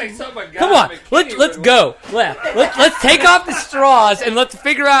at Looks just. like something a guy Come on, in a bikini let's would go. Let's take off the straws and let's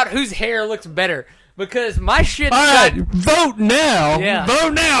figure out whose hair looks better. Because my shit's All right, got- vote now. Yeah.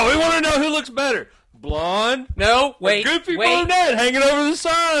 Vote now. We want to know who looks better. Blonde. No, wait, Goofy wait. brunette hanging over the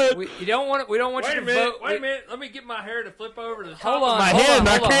side. You don't want. We don't want Wait you a to minute. vote. Wait a minute. Let me get my hair to flip over to the top Hold on, of my hold head, on, and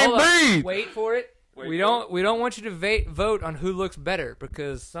I hold on, can't hold on. breathe. Wait for it. We don't want you to vote on who looks better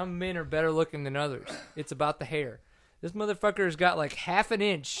because some men are better looking than others. It's about the hair. This motherfucker's got like half an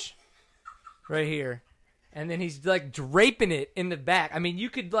inch right here, and then he's like draping it in the back. I mean,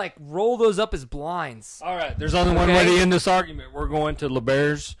 you could like roll those up as blinds. All right, there's only one way to end this argument. We're going to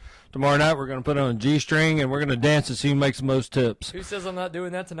LeBear's tomorrow night. We're going to put on a G-string, and we're going to dance and see who makes the most tips. Who says I'm not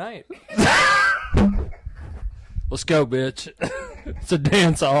doing that tonight? Let's go, bitch. It's a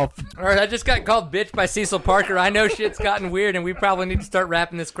dance-off. All right, I just got called bitch by Cecil Parker. I know shit's gotten weird, and we probably need to start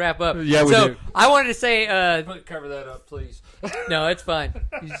wrapping this crap up. Yeah, we do. I wanted to say, Cover that up, please. no, it's fine.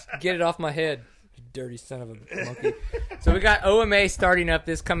 You just get it off my head, you dirty son of a monkey. So we got OMA starting up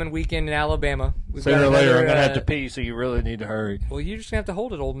this coming weekend in Alabama. Sooner or later, I'm going to have to pee, so you really need to hurry. Well, you're just going to have to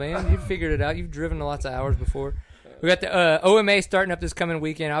hold it, old man. You've figured it out. You've driven lots of hours before. We got the OMA starting up this coming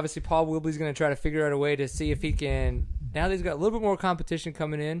weekend. Obviously, Paul Wilby's going to try to figure out a way to see if he can. Now that he's got a little bit more competition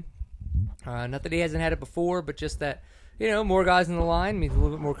coming in. Not that he hasn't had it before, but just that, more guys in the line means a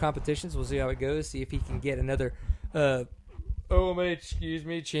little bit more competition. So we'll see how it goes. See if he can get another OMA,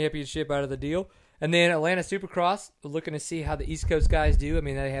 championship out of the deal. And then Atlanta Supercross, we're looking to see how the East Coast guys do. I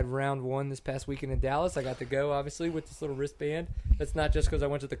mean, they had round 1 this past weekend in Dallas. I got to go, obviously, with this little wristband. That's not just because I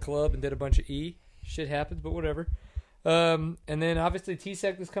went to the club and did a bunch of E. Shit happens, but whatever. And then obviously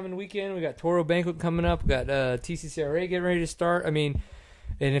TSEC this coming weekend. We got Toro Banquet coming up. We got TCCRA getting ready to start. I mean,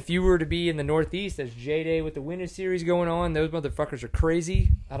 and if you were to be in the Northeast, there's J-Day with the Winter Series going on. Those motherfuckers are crazy.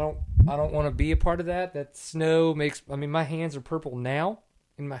 I don't want to be a part of that. That snow makes. I mean, my hands are purple now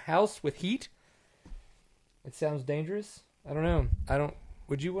in my house with heat. It sounds dangerous. I don't know.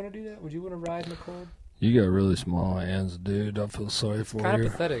 Would you want to do that? Would you want to ride in the cold? You got really small hands, dude. I feel sorry for you. Kind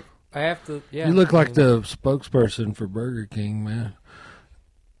of pathetic. I have to. Yeah. You look like the spokesperson for Burger King, man.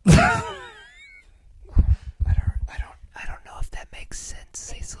 I don't know if that makes sense,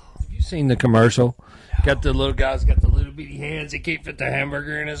 Cecil. Have you seen the commercial? No. Got the little guy's got the little bitty hands. He can't fit the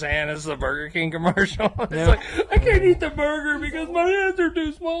hamburger in his hand. It's the Burger King commercial. It's No. like, I can't eat the burger because my hands are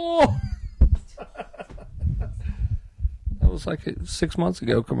too small. That was like a 6 months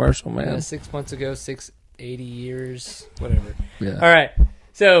ago commercial, man. Yeah, 6 months ago, 80 years, whatever. Yeah. All right.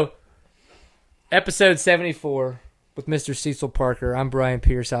 So, episode 74 with Mr. Cecil Parker. I'm Brian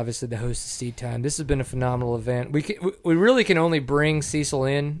Pierce, obviously the host of Seed Time. This has been a phenomenal event. We really can only bring Cecil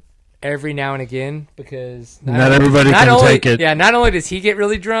in every now and again because not everybody can take it. Yeah, not only does he get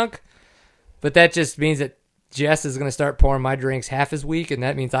really drunk, but that just means that Jess is going to start pouring my drinks half as week, and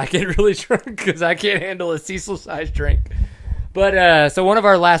that means I get really drunk because I can't handle a Cecil-sized drink. But so one of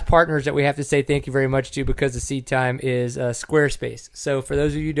our last partners that we have to say thank you very much to because of Seed Time is Squarespace. So for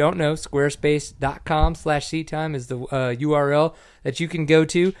those of you who don't know, squarespace.com/seedtime is the URL that you can go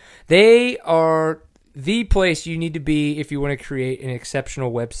to. They are the place you need to be if you want to create an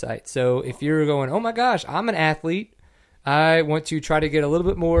exceptional website. So if you're going, oh my gosh, I'm an athlete. I want to try to get a little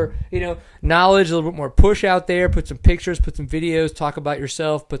bit more, knowledge, a little bit more push out there, put some pictures, put some videos, talk about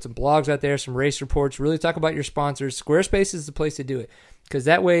yourself, put some blogs out there, some race reports, really talk about your sponsors. Squarespace is the place to do it because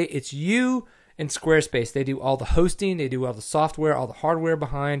that way it's you and Squarespace. They do all the hosting, they do all the software, all the hardware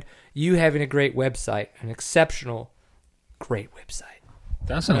behind you having a great website, an exceptional, great website.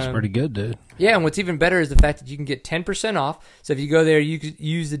 That sounds pretty good, dude. Yeah, and what's even better is the fact that you can get 10% off. So if you go there, you could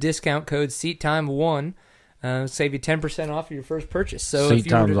use the discount code SEATTIME1. Save you 10% off of your first purchase. So Seed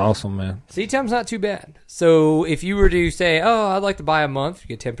Time's awesome, man. Seed Time's not too bad. So if you were to say, oh, I'd like to buy a month,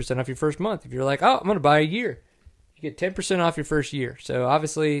 you get 10% off your first month. If you're like, oh, I'm going to buy a year, you get 10% off your first year. So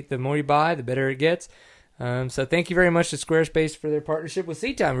obviously, the more you buy, the better it gets. So thank you very much to Squarespace for their partnership with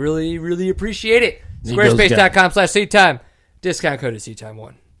Seed Time. Really, really appreciate it. Squarespace.com/SeedTime. Discount code is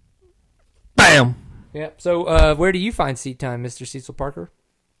SeedTime1. Bam! Yep. So where do you find Seed Time, Mr. Cecil Parker?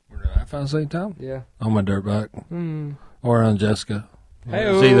 Where did I find Seed Time? Yeah. On my dirt bike. Or on Jessica.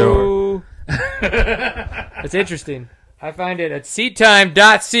 Hey-o. It's either or. It's interesting. I find it at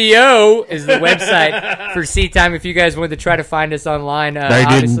seedtime.co is the website for Seed Time if you guys want to try to find us online.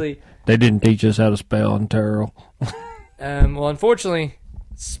 They didn't teach us how to spell in Terrell. Well, unfortunately,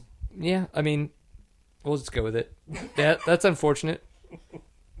 yeah, I mean, we'll just go with it. Yeah, that's unfortunate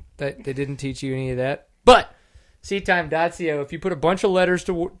that they didn't teach you any of that. But seedtime.co, if you put a bunch of letters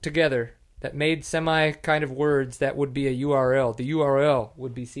together that made semi kind of words, that would be a URL. The URL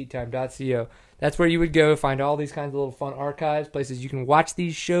would be seedtime.co. That's where you would go find all these kinds of little fun archives, places you can watch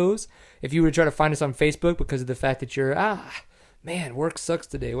these shows. If you were to try to find us on Facebook because of the fact that you're Man, work sucks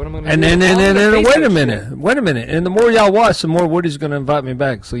today. What am I going to And do? then wait a minute. And the more y'all watch, the more Woody's going to invite me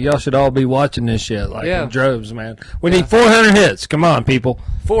back. So y'all should all be watching this shit in droves, man. We need 400 hits. Come on, people.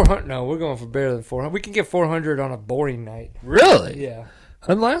 400? No, we're going for better than 400. We can get 400 on a boring night. Really? Yeah.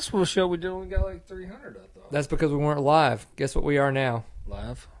 The last show we did only got like 300, I thought. That's because we weren't live. Guess what we are now?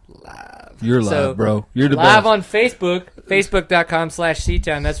 Live. Live. You're live, bro. You're the live best. on Facebook,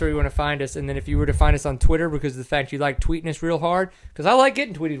 facebook.com/SeaTime. That's where you want to find us. And then if you were to find us on Twitter, because of the fact you like tweeting us real hard, because I like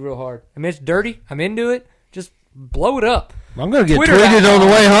getting tweeted real hard. I mean, it's dirty. I'm into it. Just blow it up. I'm going to get tweeted on the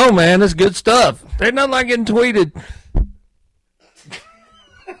way home, man. That's good stuff. Ain't nothing like getting tweeted.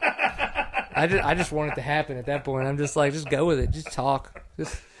 I just want it to happen at that point. I'm just like, just go with it. Just talk.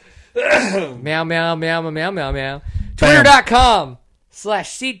 Just meow, meow, meow, meow, meow, meow.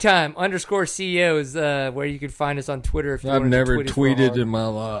 Twitter.com/SeatTime_CEO is where you can find us on Twitter. If you I've never tweet tweeted in my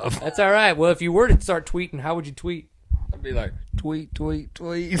life. That's all right. Well, if you were to start tweeting, how would you tweet? I'd be like, tweet. tweet. All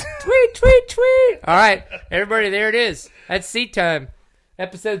right, everybody, there it is. That's Seat Time.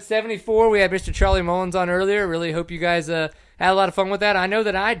 Episode 74. We had Mr. Charlie Mullins on earlier. Really hope you guys had a lot of fun with that. I know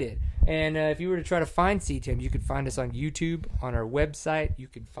that I did. And if you were to try to find Seat Time, you could find us on YouTube, on our website. You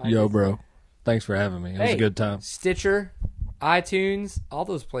could find us. Bro. Thanks for having me. It was a good time. Stitcher, iTunes, all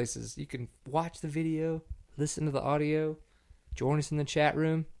those places. You can watch the video, listen to the audio, join us in the chat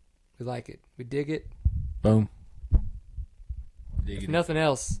room. We like it. We dig it. Boom. If nothing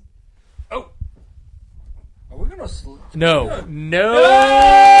else. Oh. Are we going to sleep? No,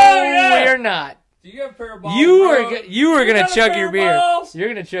 we're not. Do you have a pair of balls? You are going to chug your beer.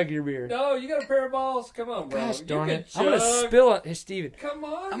 You're going to chug your beer. No, you got a pair of balls? Come on, bro. Gosh darn it. I'm going to spill on... Hey, Steven. Come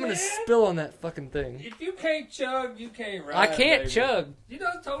on, I'm going to spill on that fucking thing. If you can't chug, you can't ride, I can't baby. chug. You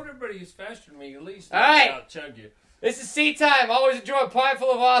done told everybody who's faster than me, at least all right. I'll chug you. This is Seat Time. Always enjoy a pint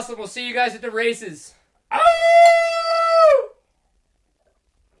full of awesome. We'll see you guys at the races. Oh!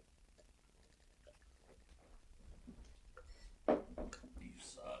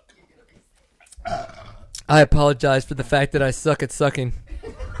 I apologize for the fact that I suck at sucking.